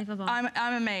like, unbelievable. I'm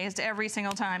amazed every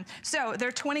single time. So there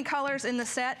are 20 colors in the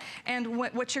set, and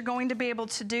what you're going to be able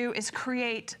to do is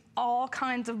create all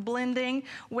kinds of blending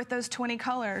with those 20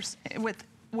 colors with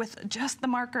just the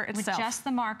marker itself. With just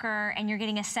the marker, and you're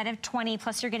getting a set of 20,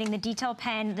 plus you're getting the detail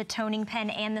pen, the toning pen,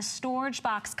 and the storage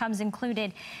box comes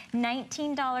included.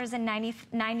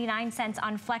 $19.99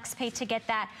 on FlexPay to get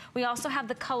that. We also have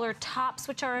the color tops,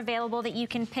 which are available that you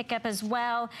can pick up as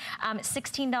well.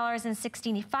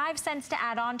 $16.65 to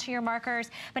add on to your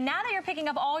markers. But now that you're picking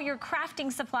up all your crafting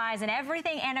supplies and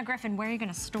everything Anna Griffin, where are you going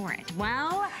to store it?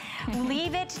 Well,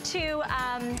 leave it to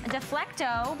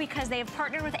Deflecto, because they have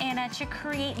partnered with Anna to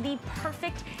create the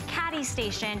perfect caddy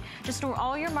station to store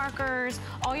all your markers,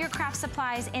 all your craft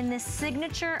supplies in this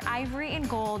signature ivory and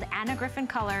gold Anna Griffin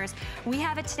colors. We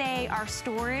have it today. Our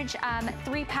storage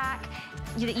 3-pack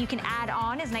that you can add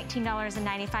on is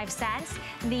 $19.95.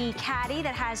 The caddy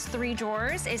that has 3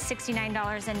 drawers is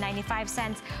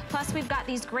 $69.95. Plus we've got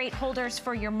these great holders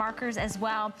for your markers as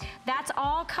well. That's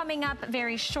all coming up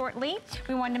very shortly.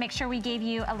 We wanted to make sure we gave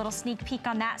you a little sneak peek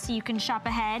on that so you can shop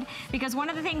ahead, because one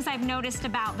of the things I've noticed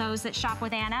about those that shop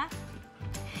with Anna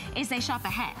is they shop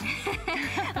ahead.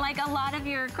 Like a lot of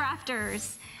your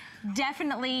crafters,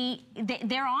 definitely,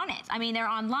 they're on it. I mean, they're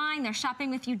online, they're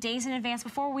shopping with you days in advance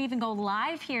before we even go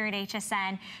live here at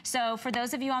HSN. So for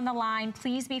those of you on the line,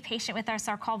 please be patient with us.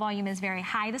 Our call volume is very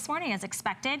high this morning, as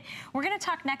expected. We're gonna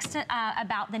talk next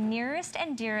about the nearest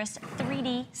and dearest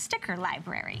 3D sticker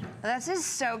library. This is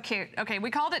so cute. Okay, we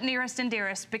called it nearest and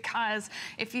dearest because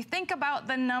if you think about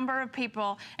the number of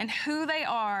people and who they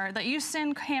are that you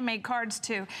send handmade cards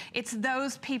to, it's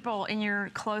those people in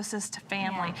your closest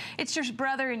family. Yeah. It's your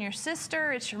brother and your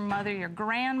sister, it's your mother, your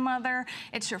grandmother,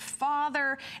 it's your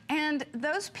father, and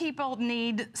those people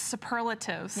need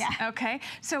superlatives, okay?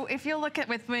 So if you look at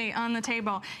with me on the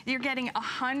table, you're getting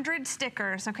 100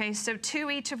 stickers, okay? So 2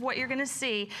 each of what you're gonna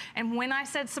see, and when I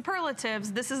said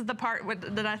superlatives, this is the part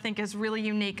that I think is really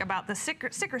unique about the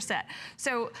sticker set.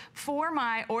 So for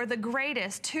my, or the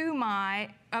greatest, to my,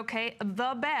 okay,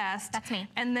 the best. That's me.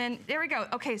 And then, there we go.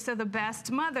 Okay, so the best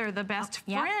mother, the best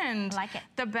friend, I like it.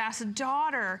 the best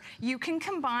daughter. You can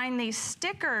combine these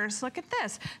stickers. Look at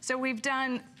this. So we've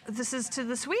done, this is to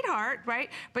the sweetheart, right?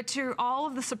 But all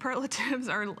of the superlatives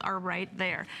are right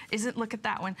there. Look at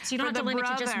that one. So you don't have to limit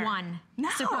to just one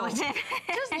superlative.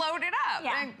 Just load it up.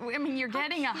 Yeah. I mean, you're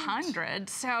getting 100,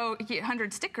 so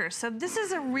 100 stickers. So this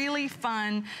is a really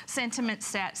fun sentiment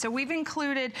set. So we've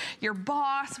included your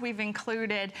boss, we've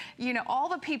included, you know, all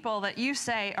the people that you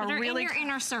say are really in your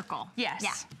inner circle. Yes.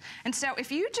 Yeah. And so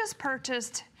if you just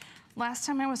purchased, last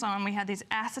time I was on, we had these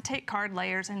acetate card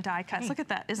layers and die cuts. Look at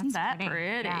that. Isn't that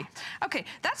pretty? Yeah. Okay,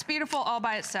 that's beautiful all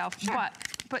by itself. Sure.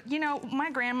 But you know, my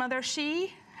grandmother,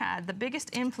 she had the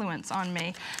biggest influence on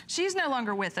me. She's no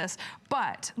longer with us,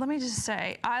 but let me just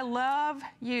say, I love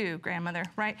you, grandmother,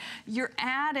 right? You're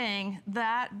adding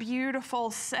that beautiful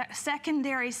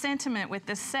secondary sentiment with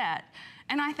this set.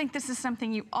 And I think this is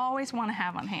something you always want to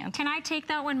have on hand. Can I take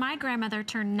that when my grandmother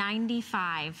turned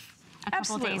 95? A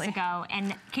couple days ago,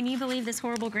 and can you believe this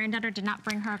horrible granddaughter did not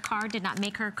bring her a card, did not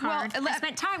make her a card? Well, I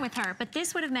spent time with her, but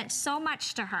this would have meant so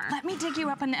much to her. Let me dig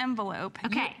you up an envelope.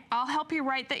 Okay. I'll help you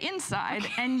write the inside,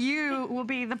 and you will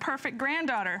be the perfect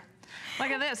granddaughter.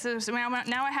 Look at this.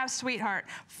 Now I have sweetheart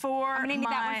for I'm gonna need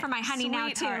that one for my honey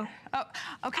sweetheart. Now too. Oh,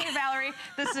 okay, Valerie.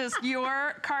 This is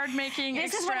your card making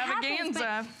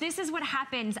extravaganza. This is what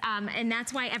happens, and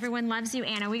that's why everyone loves you,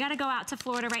 Anna. We got to go out to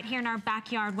Florida right here in our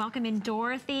backyard. Welcome in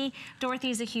Dorothy. Dorothy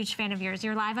is a huge fan of yours.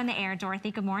 You're live on the air,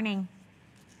 Dorothy. Good morning.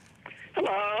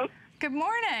 Hello. Good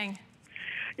morning.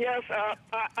 Yes, I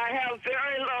have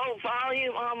very low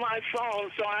volume on my phone,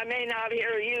 so I may not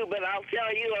hear you, but I'll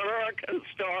tell you a hurricane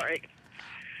story.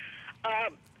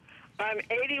 I'm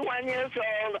 81 years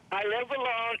old. I live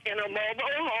alone in a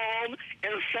mobile home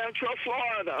in Central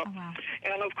Florida. Oh, wow.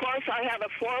 And, of course, I had a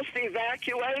forced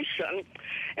evacuation,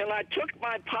 and I took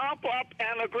my pop-up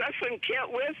and a Griffin kit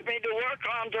with me to work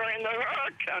on during the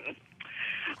hurricane.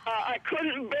 I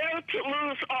couldn't bear to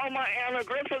lose all my Anna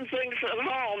Griffin things at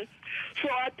home, so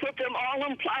I put them all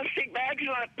in plastic bags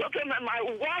and I put them in my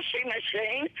washing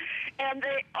machine, and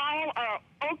they all are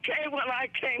okay when I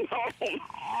came home.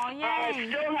 Oh, yay. I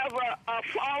still have a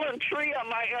fallen tree on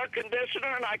my air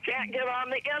conditioner, and I can't get on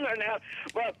the internet,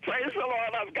 but praise the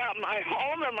Lord, I've got my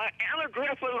home and my Anna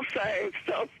Griffin saved,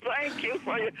 so thank you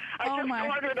for your... I just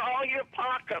ordered all your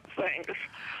pocket things,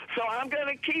 so I'm going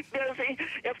to keep busy.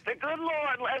 If the good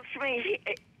Lord lets me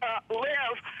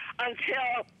live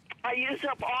until I use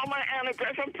up all my Anna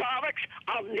Griffin products,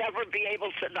 I'll never be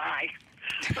able to die.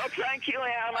 So thank you,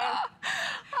 Anna.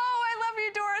 Oh, I love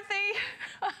you, Dorothy.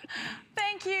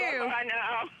 Thank you. Bye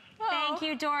now. Thank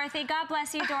you, Dorothy. God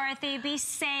bless you, Dorothy. Be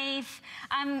safe.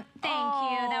 Thank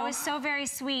you. That was so very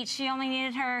sweet. She only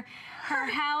needed her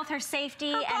health, her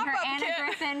safety, and her Anna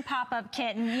Griffin pop-up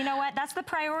kit. And you know what? That's the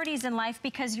priorities in life,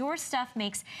 because your stuff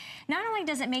makes, not only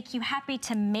does it make you happy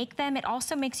to make them, it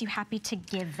also makes you happy to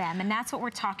give them. And that's what we're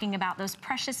talking about, those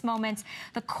precious moments,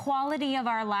 the quality of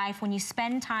our life when you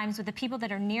spend times with the people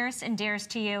that are nearest and dearest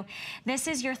to you. This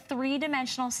is your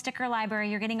three-dimensional sticker library.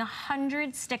 You're getting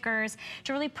 100 stickers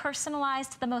to really personalize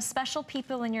to the most special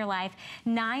people in your life.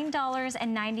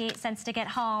 $9.98 to get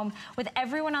home. With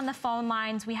everyone on the phone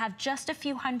lines, we have just a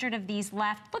few hundred of these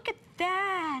left. Look at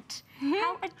that.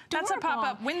 How adorable. That's a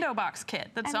pop-up window box kit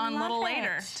that's on a little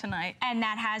later tonight. And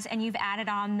that has, and you've added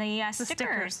on the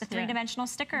stickers, the three-dimensional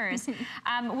stickers.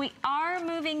 We are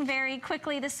moving very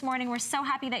quickly this morning. We're so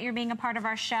happy that you're being a part of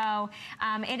our show.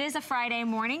 It is a Friday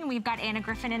morning. We've got Anna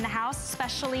Griffin in the house,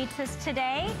 specially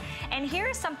today. And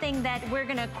here's something that we're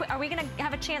gonna, are we gonna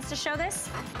have a chance to show this?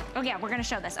 Oh yeah, we're gonna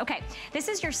show this. Okay, this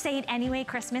is your Say It Anyway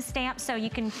Christmas stamp. So you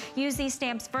can use these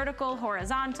stamps vertical,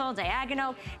 horizontal,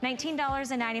 diagonal. 19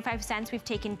 $14.95. We've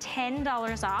taken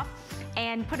 $10 off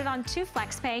and put it on 2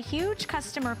 FlexPay. Huge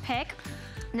customer pick.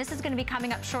 And this is going to be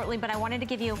coming up shortly, but I wanted to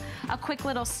give you a quick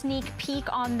little sneak peek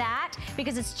on that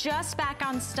because it's just back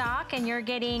on stock, and you're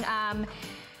getting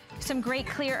some great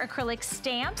clear acrylic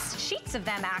stamps, sheets of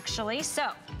them actually.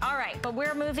 So, all right, but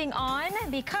we're moving on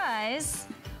because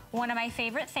one of my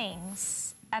favorite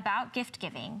things about gift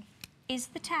giving is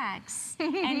the tags.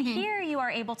 And here you are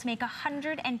able to make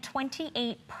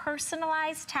 128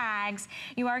 personalized tags.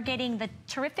 You are getting the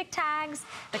terrific tags,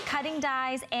 the cutting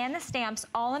dies, and the stamps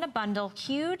all in a bundle.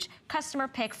 Huge customer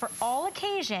pick for all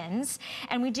occasions.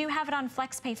 And we do have it on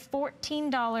FlexPay,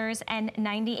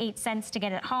 $14.98 to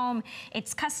get it home.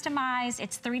 It's customized,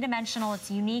 it's 3-dimensional,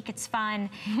 it's unique, it's fun,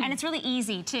 and it's really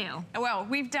easy too. Well,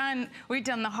 we've done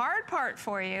the hard part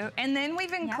for you, and then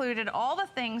we've included all the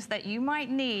things that you might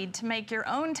need to make your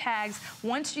own tags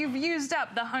once you've used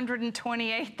up the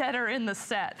 128 that are in the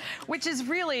set, which is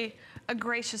really a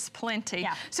gracious plenty.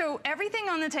 Yeah. So everything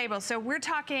on the table, so we're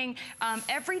talking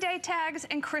everyday tags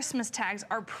and Christmas tags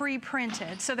are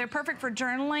pre-printed. So they're perfect for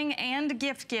journaling and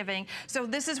gift giving. So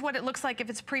this is what it looks like if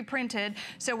it's pre-printed.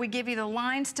 So we give you the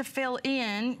lines to fill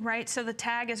in, right? So the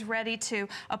tag is ready to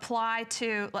apply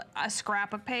to a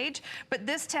scrap of page. But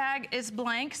this tag is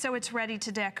blank, so it's ready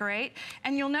to decorate.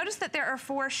 And you'll notice that there are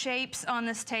 4 shapes on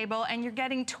this table, and you're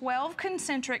getting 12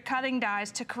 concentric cutting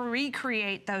dies to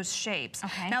recreate those shapes.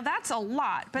 Okay. Now that's a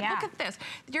lot, but look at this.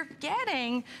 You're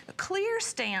getting clear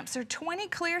stamps, or 20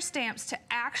 clear stamps to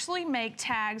actually make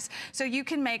tags, so you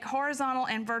can make horizontal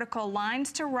and vertical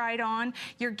lines to write on.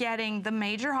 You're getting the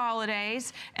major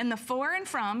holidays and the for and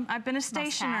from. I've been a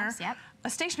stationer. A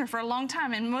stationer for a long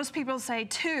time, and most people say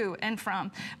to and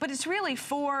from, but it's really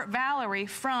for Valerie,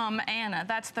 from Anna.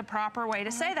 That's the proper way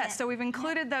to say that. So we've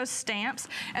included those stamps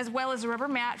as well as rubber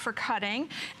mat for cutting.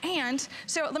 And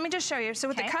so let me just show you. So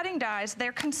with the cutting dies,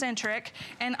 they're concentric,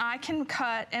 and I can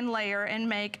cut and layer and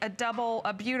make a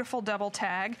beautiful double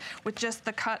tag with just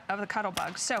the cut of the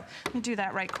Cuttlebug. So let me do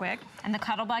that right quick. And the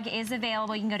Cuttlebug is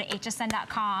available. You can go to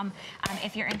hsn.com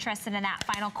if you're interested in that.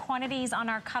 Final quantities on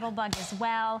our Cuttlebug as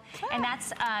well. And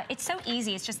that's, it's so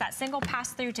easy. It's just that single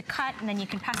pass through to cut, and then you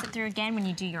can pass it through again when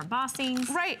you do your embossings.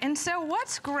 Right, and so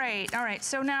what's great, all right,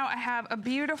 so now I have a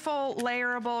beautiful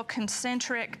layerable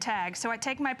concentric tag. So I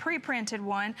take my pre-printed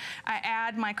one, I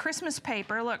add my Christmas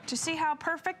paper. Look, to see how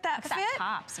perfect that fit? That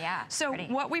pops, yeah. So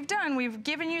what we've done, we've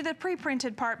given you the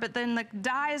pre-printed part, but then the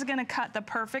die is gonna cut the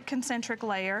perfect concentric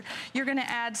layer. You're gonna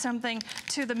add something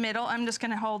to the middle. I'm just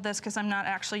gonna hold this because I'm not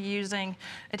actually using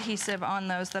adhesive on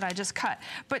those that I just cut.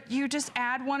 But you just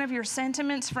add one of your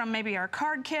sentiments from maybe our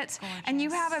card kits, and you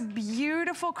have a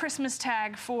beautiful Christmas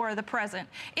tag for the present.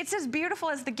 It's as beautiful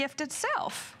as the gift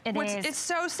itself. It is. It's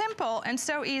so simple and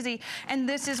so easy, and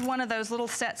this is one of those little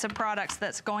sets of products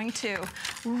that's going to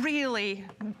really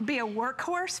be a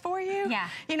workhorse for you. Yeah.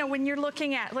 You know, when you're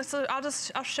looking at,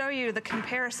 I'll show you the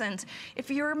comparisons. If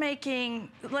you're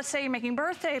making, let's say you're making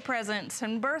birthday presents,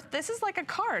 and this is like a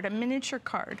card, a miniature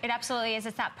card. It absolutely is.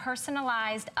 It's that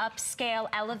personalized, upscale,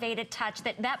 elevated touch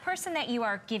that person that you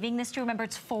are giving this to, remember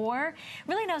it's for,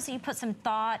 really knows that you put some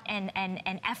thought and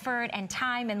effort and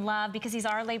time and love, because these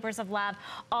are labors of love.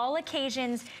 All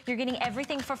occasions, you're getting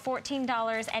everything for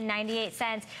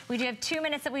 $14.98. We do have 2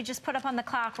 minutes that we just put up on the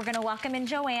clock. We're gonna welcome in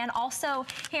Joanne, also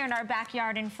here in our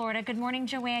backyard in Florida. Good morning,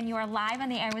 Joanne. You are live on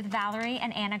the air with Valerie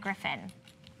and Anna Griffin.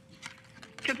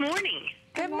 Good morning.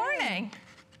 Good morning.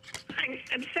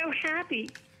 I'm so happy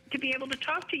to be able to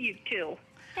talk to you two.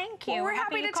 Thank you. Well, we're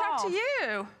happy to talk to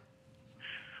you.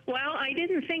 Well, I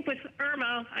didn't think with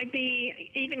Irma I'd be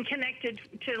even connected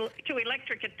to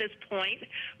electric at this point,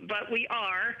 but we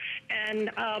are.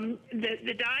 And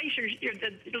the dies,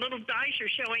 the little dies you're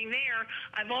showing there,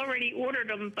 I've already ordered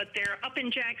them, but they're up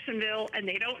in Jacksonville, and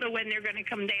they don't know when they're going to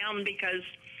come down because,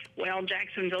 well,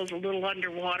 Jacksonville's a little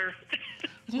underwater.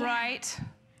 Yeah. Right.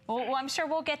 Well, I'm sure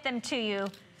we'll get them to you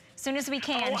as soon as we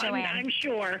can, Joanne. I'm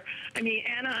sure. I mean,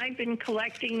 Anna, I've been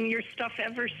collecting your stuff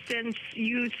ever since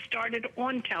you started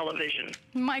on television.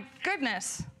 My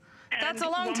goodness. That's a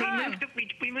long time.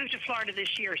 We moved to Florida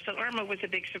this year, so Irma was a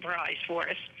big surprise for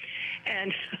us.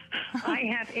 And I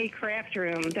have a craft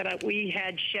room that we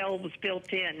had shelves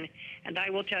built in, and I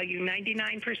will tell you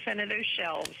 99% of those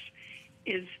shelves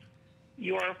is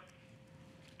your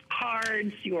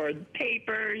cards, your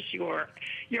papers, your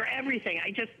everything.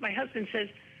 My husband says,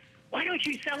 "Why don't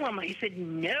you sell them?" I said,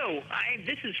 "No,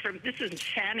 this is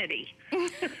insanity."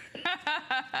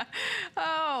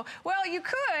 Oh, well, you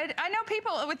could. I know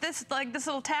people with this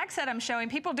little tag set I'm showing,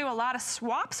 people do a lot of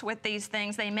swaps with these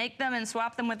things. They make them and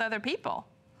swap them with other people.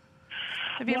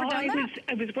 Have you ever done that?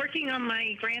 I was working on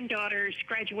my granddaughter's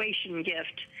graduation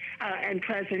gift and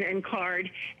present and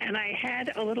card, and I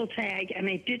had a little tag, and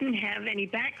I didn't have any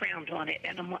background on it,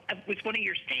 and it was one of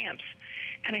your stamps.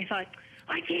 And I thought,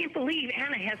 I can't believe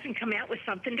Anna hasn't come out with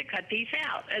something to cut these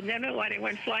out. And then when I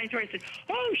went flying through, I said,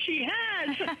 oh, she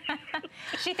has.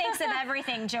 She thinks of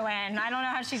everything, Joanne. I don't know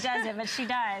how she does it, but she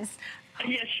does.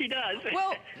 Yes, she does.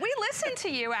 Well, we listen to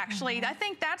you, actually. I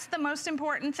think that's the most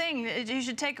important thing that you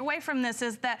should take away from this,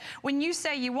 is that when you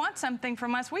say you want something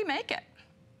from us, we make it.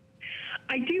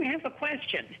 I do have a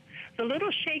question. The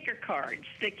little shaker cards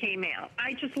that came out,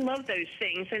 I just love those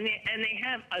things, and they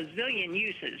have a zillion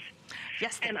uses.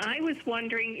 Yes, and I was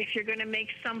wondering if you're going to make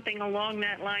something along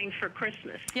that line for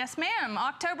Christmas. Yes, ma'am.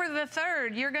 October the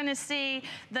 3rd, you're going to see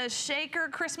the shaker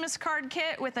Christmas card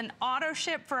kit with an auto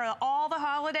ship for all the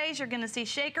holidays. You're going to see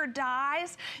shaker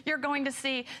dies. You're going to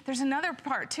see, there's another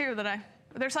part too that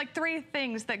there's like 3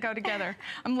 things that go together.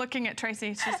 I'm looking at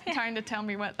Tracy. She's trying to tell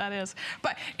me what that is.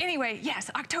 But anyway,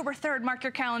 yes, October 3rd, mark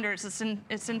your calendars. It's in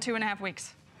 2.5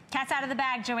 weeks. Cat's out of the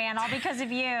bag, Joanne, all because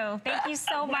of you. Thank you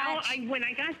so much. When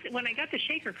I got the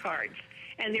shaker cards,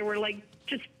 and there were like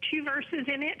just 2 verses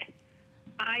in it,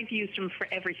 I've used them for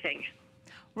everything.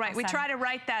 Right, awesome. We try to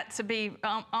write that to be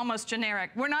almost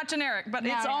generic. We're not generic, but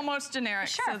it's almost generic.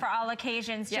 Sure, so for all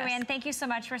occasions. Yes. Joanne, thank you so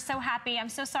much. We're so happy. I'm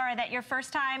so sorry that your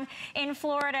first time in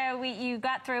Florida, you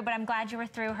got through, but I'm glad you were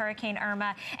through Hurricane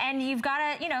Irma. And you've got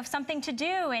something to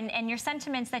do, and your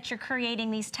sentiments that you're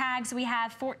creating these tags. We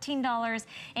have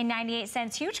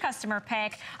 $14.98, huge customer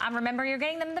pick. Remember, you're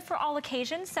getting them for all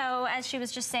occasions. So as she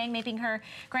was just saying, making her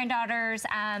granddaughter's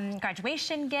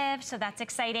graduation gift. So that's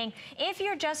exciting. If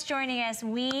you're just joining us,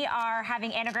 we are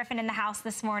having Anna Griffin in the house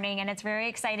this morning, and it's very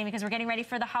exciting because we're getting ready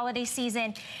for the holiday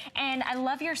season. And I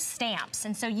love your stamps.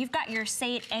 And so you've got your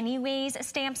Say It Anyways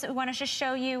stamps that we want to just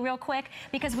show you real quick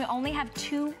because we only have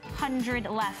 200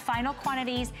 left. Final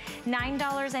quantities,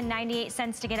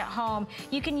 $9.98 to get it home.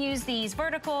 You can use these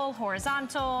vertical,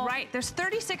 horizontal. Right, there's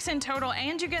 36 in total,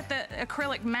 and you get the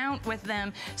acrylic mount with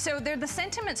them. So they're the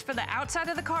sentiments for the outside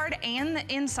of the card and the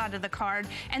inside of the card,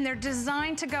 and they're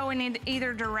designed to go in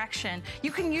either direction.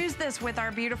 You can use this with our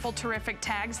beautiful, terrific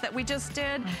tags that we just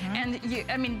did. And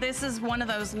I mean, this is one of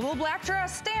those little black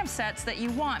dress stamp sets that you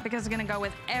want because it's gonna go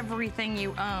with everything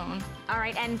you own. All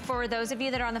right, and for those of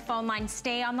you that are on the phone line,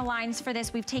 stay on the lines for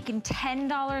this. We've taken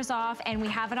 $10 off, and we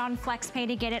have it on FlexPay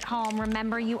to get it home.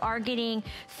 Remember, you are getting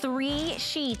 3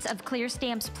 sheets of clear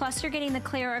stamps, plus you're getting the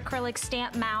clear acrylic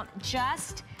stamp mount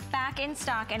just back in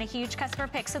stock, and a huge customer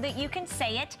pick so that you can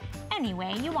say it any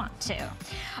way you want to.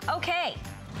 Okay.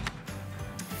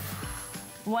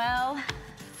 Well,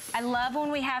 I love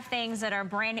when we have things that are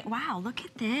brand new. Wow, look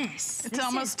at this. It's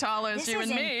almost tall as you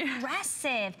and me. This is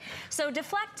impressive. So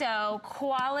Deflecto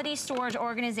Quality Storage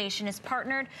Organization is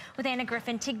partnered with Anna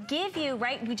Griffin to give you,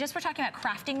 right, we just were talking about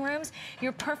crafting rooms,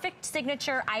 your perfect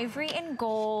signature ivory and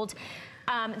gold.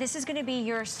 This is going to be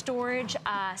your storage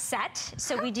set.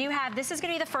 So we do have, this is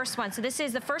going to be the first one. So this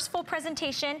is the first full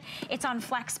presentation. It's on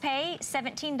FlexPay,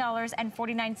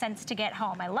 $17.49 to get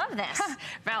home. I love this.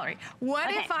 Valerie,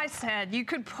 what if I said you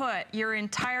could put your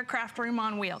entire craft room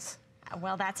on wheels?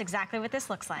 Well, that's exactly what this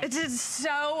looks like. It is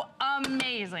so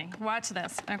amazing. Watch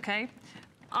this, okay?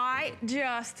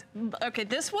 Okay,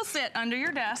 this will sit under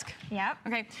your desk. Yep.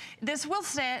 Okay, this will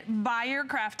sit by your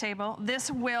craft table.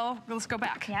 This will, let's go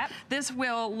back. Yep. This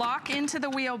will lock into the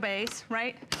wheelbase,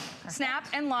 right? Perfect. Snap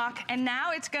and lock, and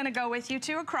now it's gonna go with you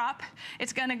to a crop.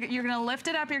 You're gonna lift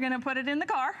it up, you're gonna put it in the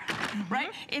car,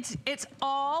 right? It's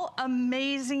all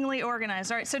amazingly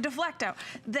organized. All right, so Deflecto,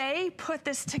 they put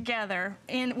this together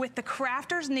with the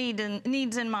crafter's needs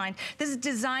in mind. This is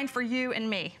designed for you and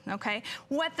me, okay?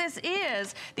 What this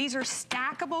is, these are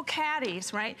stackable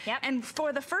caddies, right? Yep. And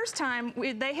for the first time,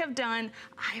 they have done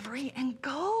ivory and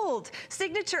gold,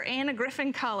 signature Anna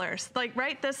Griffin colors. Like,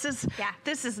 right? This is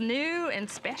new and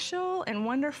special and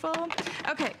wonderful.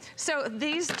 Okay, so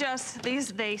they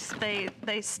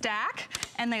stack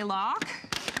and they lock,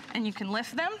 and you can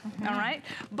lift them. All right.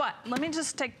 But let me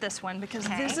just take this one because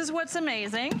this is what's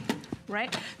amazing,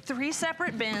 right? 3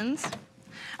 separate bins.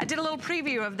 I did a little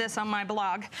preview of this on my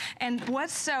blog, and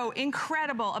what's so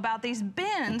incredible about these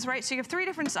bins, right? So you have 3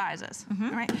 different sizes,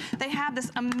 right? They have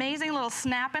this amazing little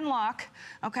snap and lock,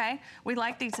 okay? We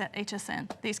like these at HSN,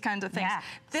 these kinds of things. Yeah,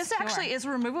 this actually is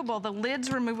removable, the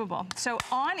lid's removable. So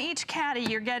on each caddy,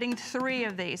 you're getting 3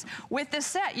 of these. With this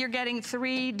set, you're getting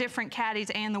 3 different caddies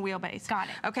and the wheelbase. Got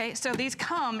it. Okay, so these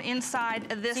come inside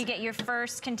this. So you get your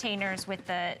first containers with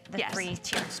the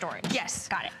 3-tiered storage. Yes.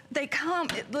 Got it. They come,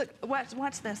 look, watch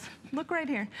watch this. Look right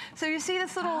here. So you see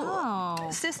this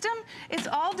little system? It's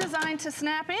all designed to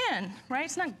snap in, right?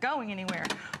 It's not going anywhere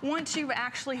once you've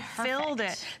actually filled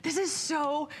it. This is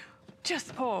so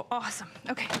just, awesome.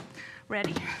 Okay,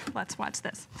 ready. Let's watch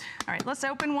this. All right, let's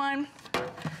open one.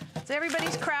 Does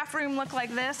everybody's craft room look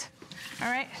like this? All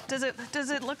right, does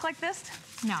it look like this?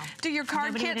 No. Do your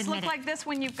card kits look like this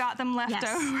when you've got them left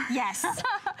over? Yes,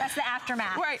 that's the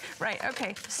aftermath. Right,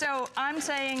 okay. So I'm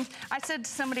saying, I said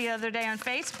to somebody the other day on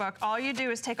Facebook, all you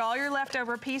do is take all your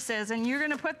leftover pieces and you're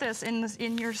gonna put this in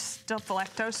your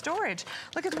Deflecto storage.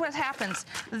 Look at what happens.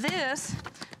 This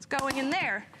is going in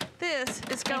there. This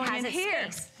is going in here.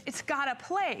 It's got a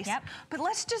place. Yep. But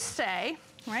let's just say,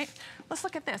 right? Let's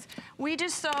look at this. We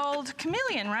just sold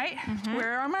chameleon, right?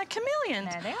 Where are my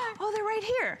chameleons? There they are. Oh, they're right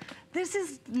here. This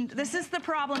is the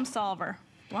problem solver.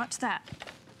 Watch that.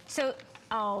 So,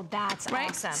 that's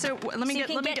awesome. So let me you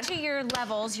can get to your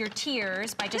levels, your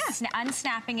tiers, by just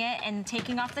unsnapping it and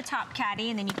taking off the top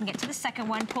caddy, and then you can get to the second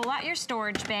one, pull out your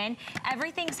storage bin.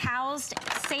 Everything's housed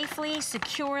safely,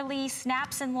 securely,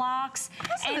 snaps and locks,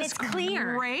 and it's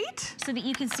clear. Great. So that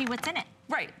you can see what's in it.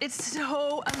 Right, it's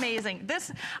so amazing.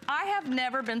 I have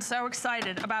never been so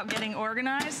excited about getting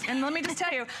organized. And let me just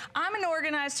tell you, I'm an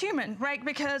organized human, right?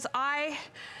 Because I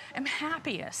am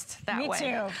happiest that way.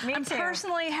 Me too. I'm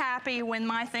personally happy when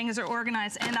my things are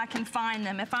organized and I can find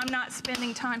them. If I'm not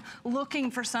spending time looking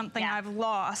for something I've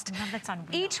lost. That's on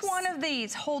wheels. Each one of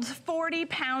these holds 40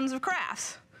 pounds of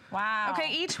crafts. Wow.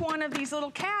 Okay, each one of these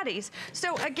little caddies.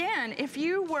 So again, if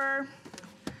you were,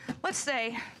 let's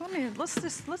say, let's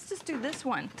just do this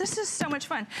one. This is so much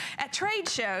fun. At trade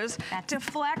shows,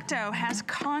 Deflecto has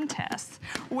contests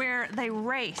where they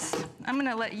race. I'm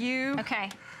gonna let you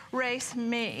race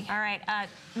me. All right,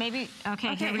 maybe,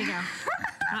 okay, here we go.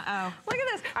 Uh-oh. Look at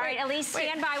this. All right, Elise,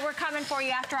 stand by. We're coming for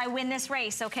you after I win this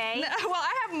race, okay? No, well,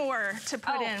 I have more to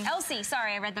put in. Elsie,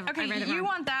 sorry, I read the you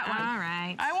want that one. All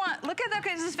right. I want, look at that,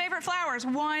 this is favorite flowers,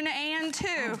 1 and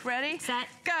 2. Ready? Set,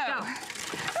 go.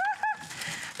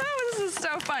 Oh, this is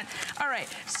so fun. All right,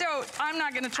 so I'm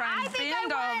not gonna try and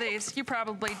bend all these. You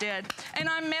probably did. And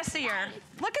I'm messier.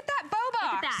 Look at that bow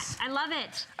box. Look at that, I love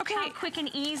it. Okay. How quick and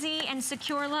easy and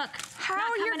secure look. How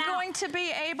you're going to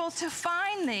be able to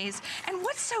find these. And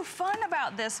what's so fun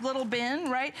about this little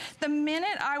bin, right? The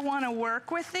minute I wanna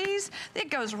work with these, it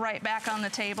goes right back on the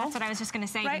table. That's what I was just gonna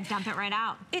say, you can dump it right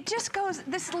out. It just goes,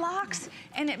 this locks,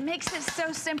 and it makes it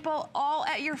so simple, all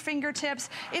at your fingertips.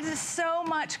 It is so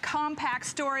much compact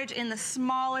storage in the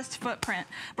smallest footprint,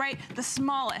 right? The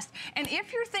smallest. And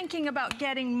if you're thinking about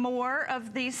getting more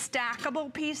of these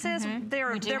stackable pieces,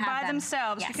 they're by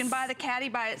themselves. You can buy the caddy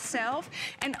by itself,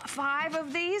 and 5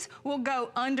 of these will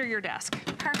go under your desk.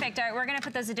 Perfect. All right, we're gonna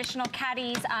put those additional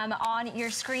caddies on your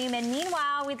screen. And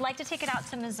meanwhile, we'd like to take it out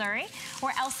to Missouri,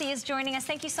 where Elsie is joining us.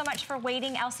 Thank you so much for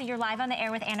waiting. Elsie, you're live on the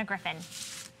air with Anna Griffin.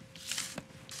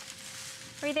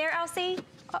 Are you there, Elsie?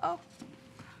 Uh-oh.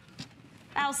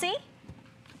 Elsie?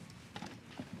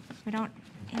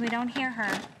 We don't hear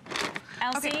her.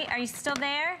 Elsie, are you still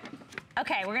there?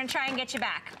 Okay, we're gonna try and get you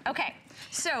back. Okay.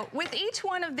 So with each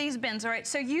one of these bins, all right,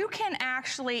 so you can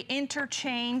actually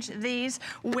interchange these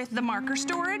with the marker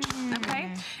storage,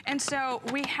 okay? And so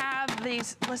we have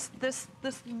these, this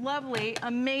lovely,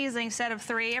 amazing set of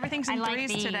 3. Everything's in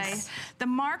 3s today. The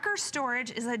marker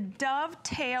storage is a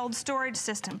dovetailed storage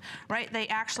system, right? They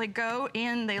actually go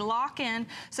in, they lock in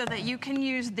so that you can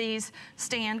use these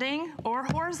standing or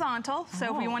horizontal.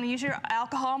 So if you want to use your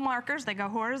alcohol markers, they go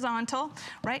horizontal,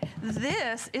 right?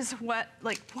 This is what,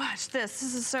 like, watch this.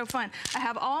 This is so fun. I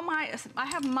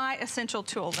have my essential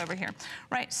tools over here,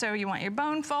 right? So you want your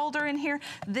bone folder in here.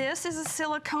 This is a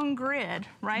silicone grid,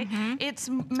 right? It's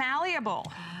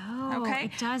malleable. Oh, okay.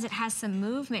 It does. It has some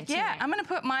movement to it. Yeah, I'm gonna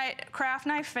put my craft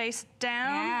knife face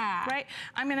down, right?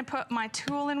 I'm gonna put my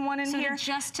tool in one in here. So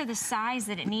just to the size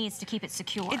that it needs to keep it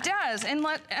secure. It does, and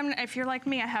if you're like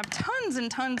me, I have tons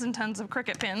and tons and tons of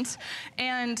Cricut pins,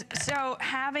 and so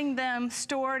having them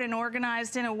stored and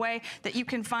organized in a way that you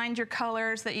can find your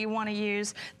colors that you wanna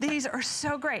use, these are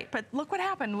so great. But look what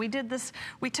happened. We did this,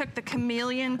 we took the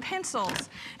chameleon pencils,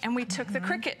 and we took the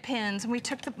Cricut pins, and we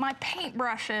took my paint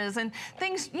brushes, and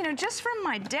things, you know, just from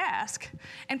my desk,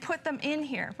 and put them in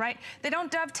here, right? They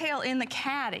don't dovetail in the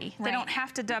caddy. They don't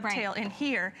have to dovetail in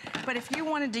here. But if you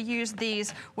wanted to use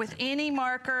these with any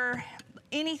marker,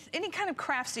 any kind of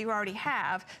crafts that you already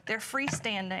have, they're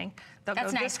freestanding. They'll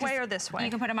go this way or this way. You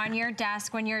can put them on your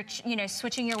desk when you're,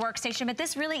 switching your workstation. But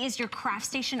this really is your craft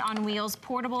station on wheels,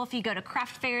 portable. If you go to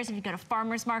craft fairs, if you go to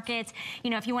farmers markets,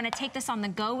 if you want to take this on the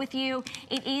go with you,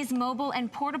 it is mobile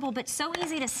and portable, but so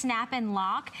easy to snap and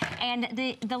lock. And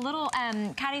the little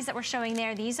caddies that we're showing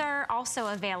there, these are also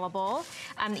available.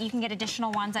 You can get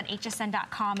additional ones on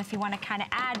hsn.com if you want to kind of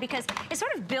add, because it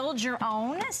sort of builds your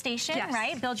own station,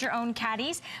 right? Build your own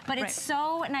caddies. But it's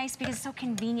so nice because it's so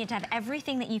convenient to have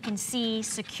everything that you can see,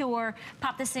 secure,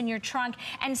 pop this in your trunk,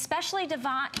 and specially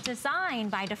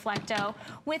designed by Deflecto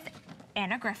with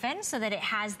Anna Griffin, so that it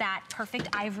has that perfect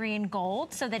ivory and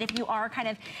gold, so that if you are kind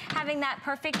of having that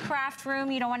perfect craft room,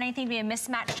 you don't want anything to be a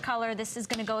mismatched color, this is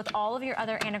going to go with all of your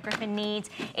other Anna Griffin needs.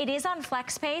 It is on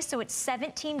FlexPay, so it's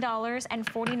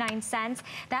 $17.49.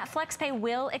 That FlexPay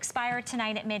will expire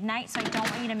tonight at midnight, so I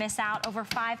don't want you to miss out. Over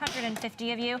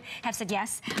 550 of you have said,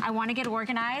 yes, I want to get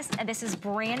organized. This is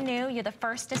brand new. You're the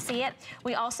first to see it.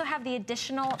 We also have the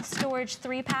additional storage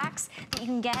 3-packs that you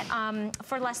can get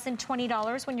for less than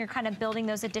 $20 when you're kind of building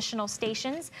those additional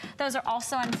stations. Those are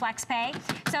also on FlexPay.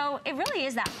 So it really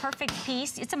is that perfect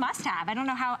piece. It's a must-have. I don't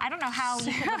know how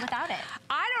you could live without it.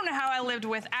 I don't know how I lived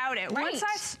without it. Right. Once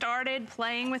I started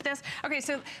playing with this, okay,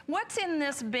 so what's in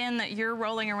this bin that you're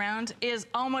rolling around is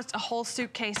almost a whole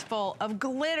suitcase full of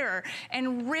glitter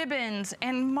and ribbons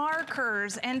and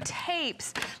markers and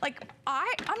tapes. Like, I'm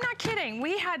not kidding.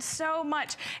 We had so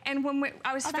much. And when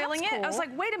I was filling it, I was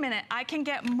like, wait a minute, I can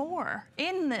get more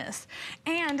in this.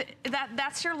 And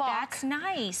that's your lock. That's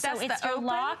nice. That's so it's your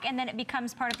lock, and then it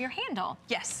becomes part of your handle.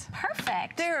 Yes.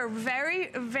 Perfect. They're very,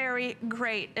 very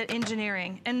great at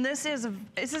engineering. And this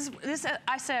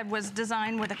I said was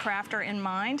designed with a crafter in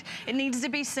mind. It needs to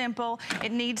be simple,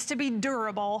 it needs to be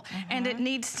durable, and it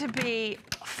needs to be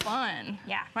fun.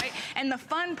 Yeah. Right? And the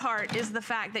fun part is the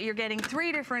fact that you're getting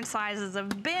 3 different sizes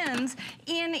of bins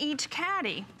in each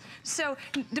caddy. So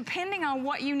depending on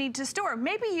what you need to store,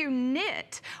 maybe you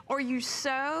knit or you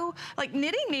sew, like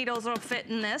knitting needles will fit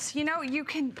in this. You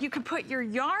can put your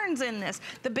yarns in this.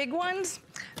 The big ones,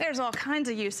 there's all kinds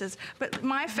of uses. But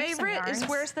my favorite is,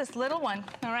 where's this little one?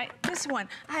 All right, this one.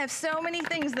 I have so many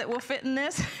things that will fit in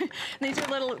this. These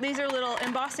are little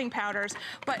embossing powders.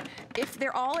 But if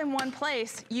they're all in one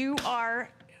place, you are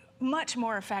much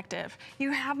more effective.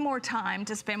 You have more time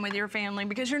to spend with your family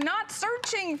because you're not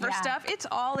searching for stuff. It's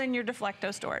all in your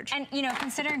Deflecto storage. And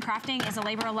considering crafting is a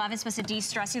labor of love, it's supposed to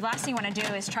de-stress you. The last thing you want to do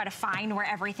is try to find where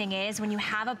everything is. When you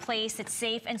have a place that's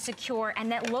safe and secure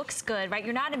and that looks good, right?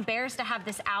 You're not embarrassed to have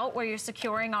this out where you're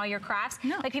securing all your crafts.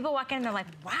 No. Like, people walk in and they're like,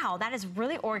 wow, that is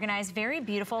really organized, very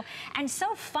beautiful, and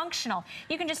so functional.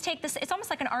 You can just take this, it's almost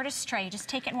like an artist's tray. You just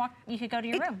take it and walk, you could go to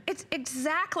your room. It's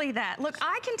exactly that. Look,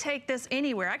 I can take this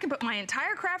anywhere. I can put my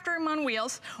entire craft room on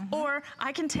wheels, or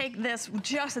I can take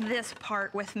just this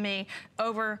part with me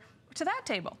over to that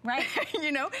table, right?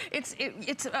 It's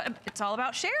all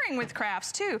about sharing with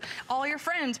crafts too. All your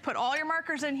friends, put all your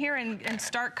markers in here and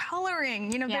start coloring.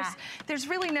 There's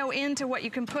really no end to what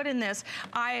you can put in this.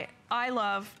 I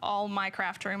love all my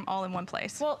craft room all in one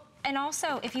place. Well, and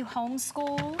also, if you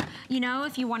homeschool,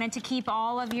 if you wanted to keep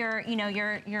all of your,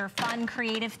 your fun,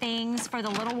 creative things for the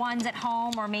little ones at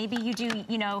home, or maybe you do,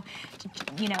 the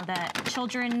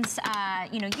children's,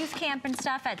 youth camp and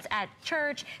stuff at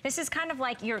church. This is kind of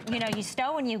like you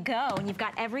stow and you go, and you've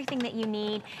got everything that you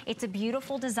need. It's a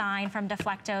beautiful design from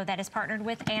Deflecto that is partnered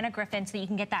with Anna Griffin, so that you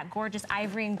can get that gorgeous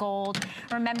ivory and gold.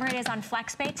 Remember, it is on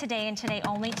FlexPay today and today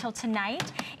only till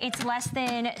tonight. It's less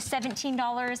than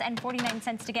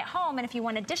 $17.49 to get home. And if you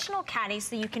want additional caddies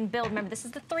so you can build, remember, this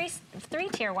is the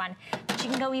three-tier one, but you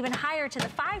can go even higher to the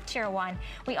 5-tier one.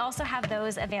 We also have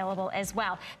those available as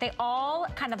well. They all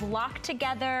kind of lock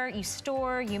together. You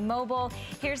store, you mobile.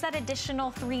 Here's that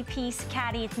additional 3-piece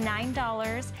caddy. It's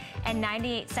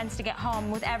 $9.98 to get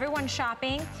home. With everyone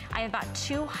shopping, I have about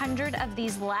 200 of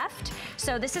these left.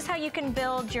 So this is how you can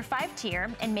build your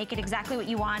 5-tier and make it exactly what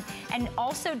you want, and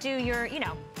also do your,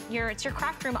 it's your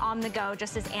craft room on the go,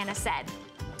 just as Anna said.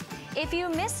 If you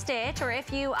missed it, or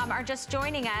if you are just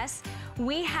joining us,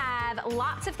 we have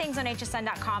lots of things on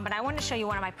hsn.com, but I want to show you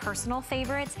one of my personal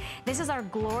favorites. This is our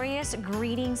Glorious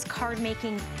Greetings card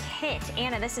making kit.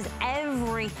 Anna, this is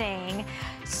everything.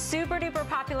 Super duper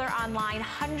popular online.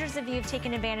 Hundreds of you have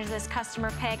taken advantage of this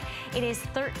customer pick. It is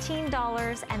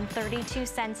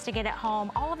 $13.32 to get it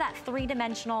home. All of that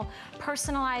 3-dimensional,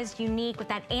 personalized, unique, with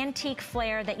that antique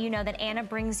flair that that Anna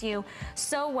brings you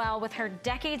so well with her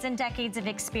decades and decades of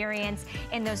experience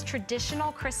in those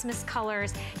traditional Christmas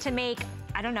colors to make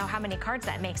I don't know how many cards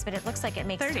that makes, but it looks like it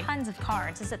makes 30. tons of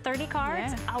cards. Is it 30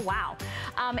 cards? Yeah. Oh, wow.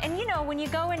 And you know, when you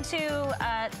go into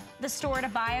the store to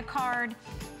buy a card,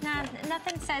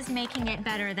 nothing says making it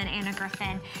better than Anna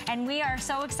Griffin. And we are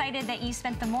so excited that you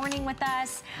spent the morning with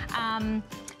us.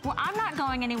 Well, I'm not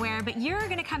going anywhere, but you're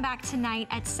gonna come back tonight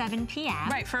at 7 p.m.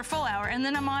 Right, for a full hour. And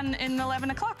then I'm on in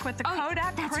 11 o'clock with the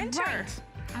Kodak printer. Right.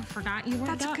 I forgot you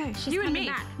weren't. That's okay. She's you and coming me.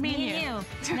 Back. Me and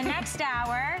you. The next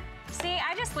hour. See,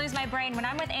 I just lose my brain when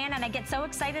I'm with Anna and I get so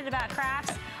excited about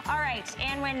crafts. All right,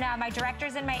 and when my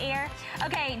director's in my ear.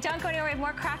 Okay, don't go anywhere. We have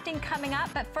more crafting coming up,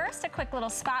 but first a quick little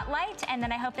spotlight, and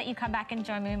then I hope that you come back and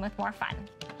join me with more fun.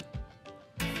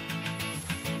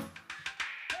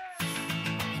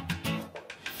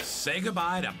 Say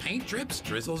goodbye to paint drips,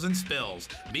 drizzles, and spills.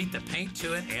 Meet the Paint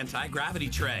To It anti-gravity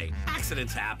tray.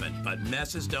 Accidents happen, but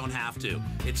messes don't have to.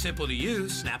 It's simple to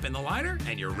use. Snap in the liner,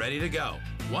 and you're ready to go.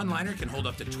 One liner can hold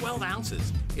up to 12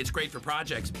 ounces. It's great for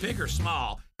projects big or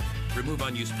small. Remove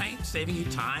unused paint, saving you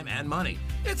time and money.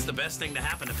 It's the best thing to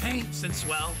happen to paint since,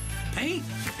 well, paint.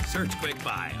 Search Quick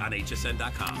Buy on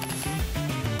hsn.com.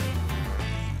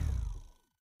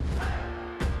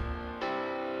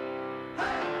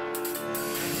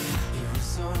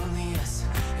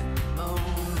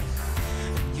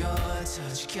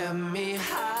 Touch kept me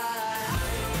high.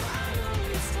 I know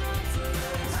it's time for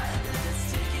us.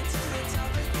 Let's take it to the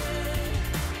top again.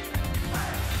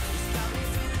 It's got me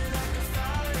feeling like a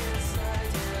fire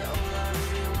inside. Yeah, all I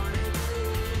really wanna do.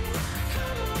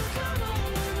 Come on,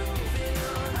 we're moving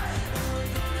on, and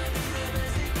we're gonna be the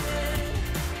best again.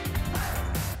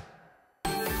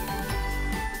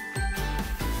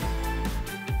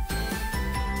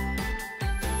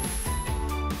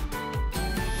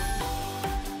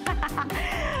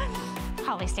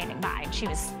 Holly standing by, and she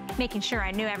was making sure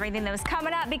I knew everything that was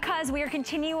coming up because we are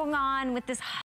continuing on with this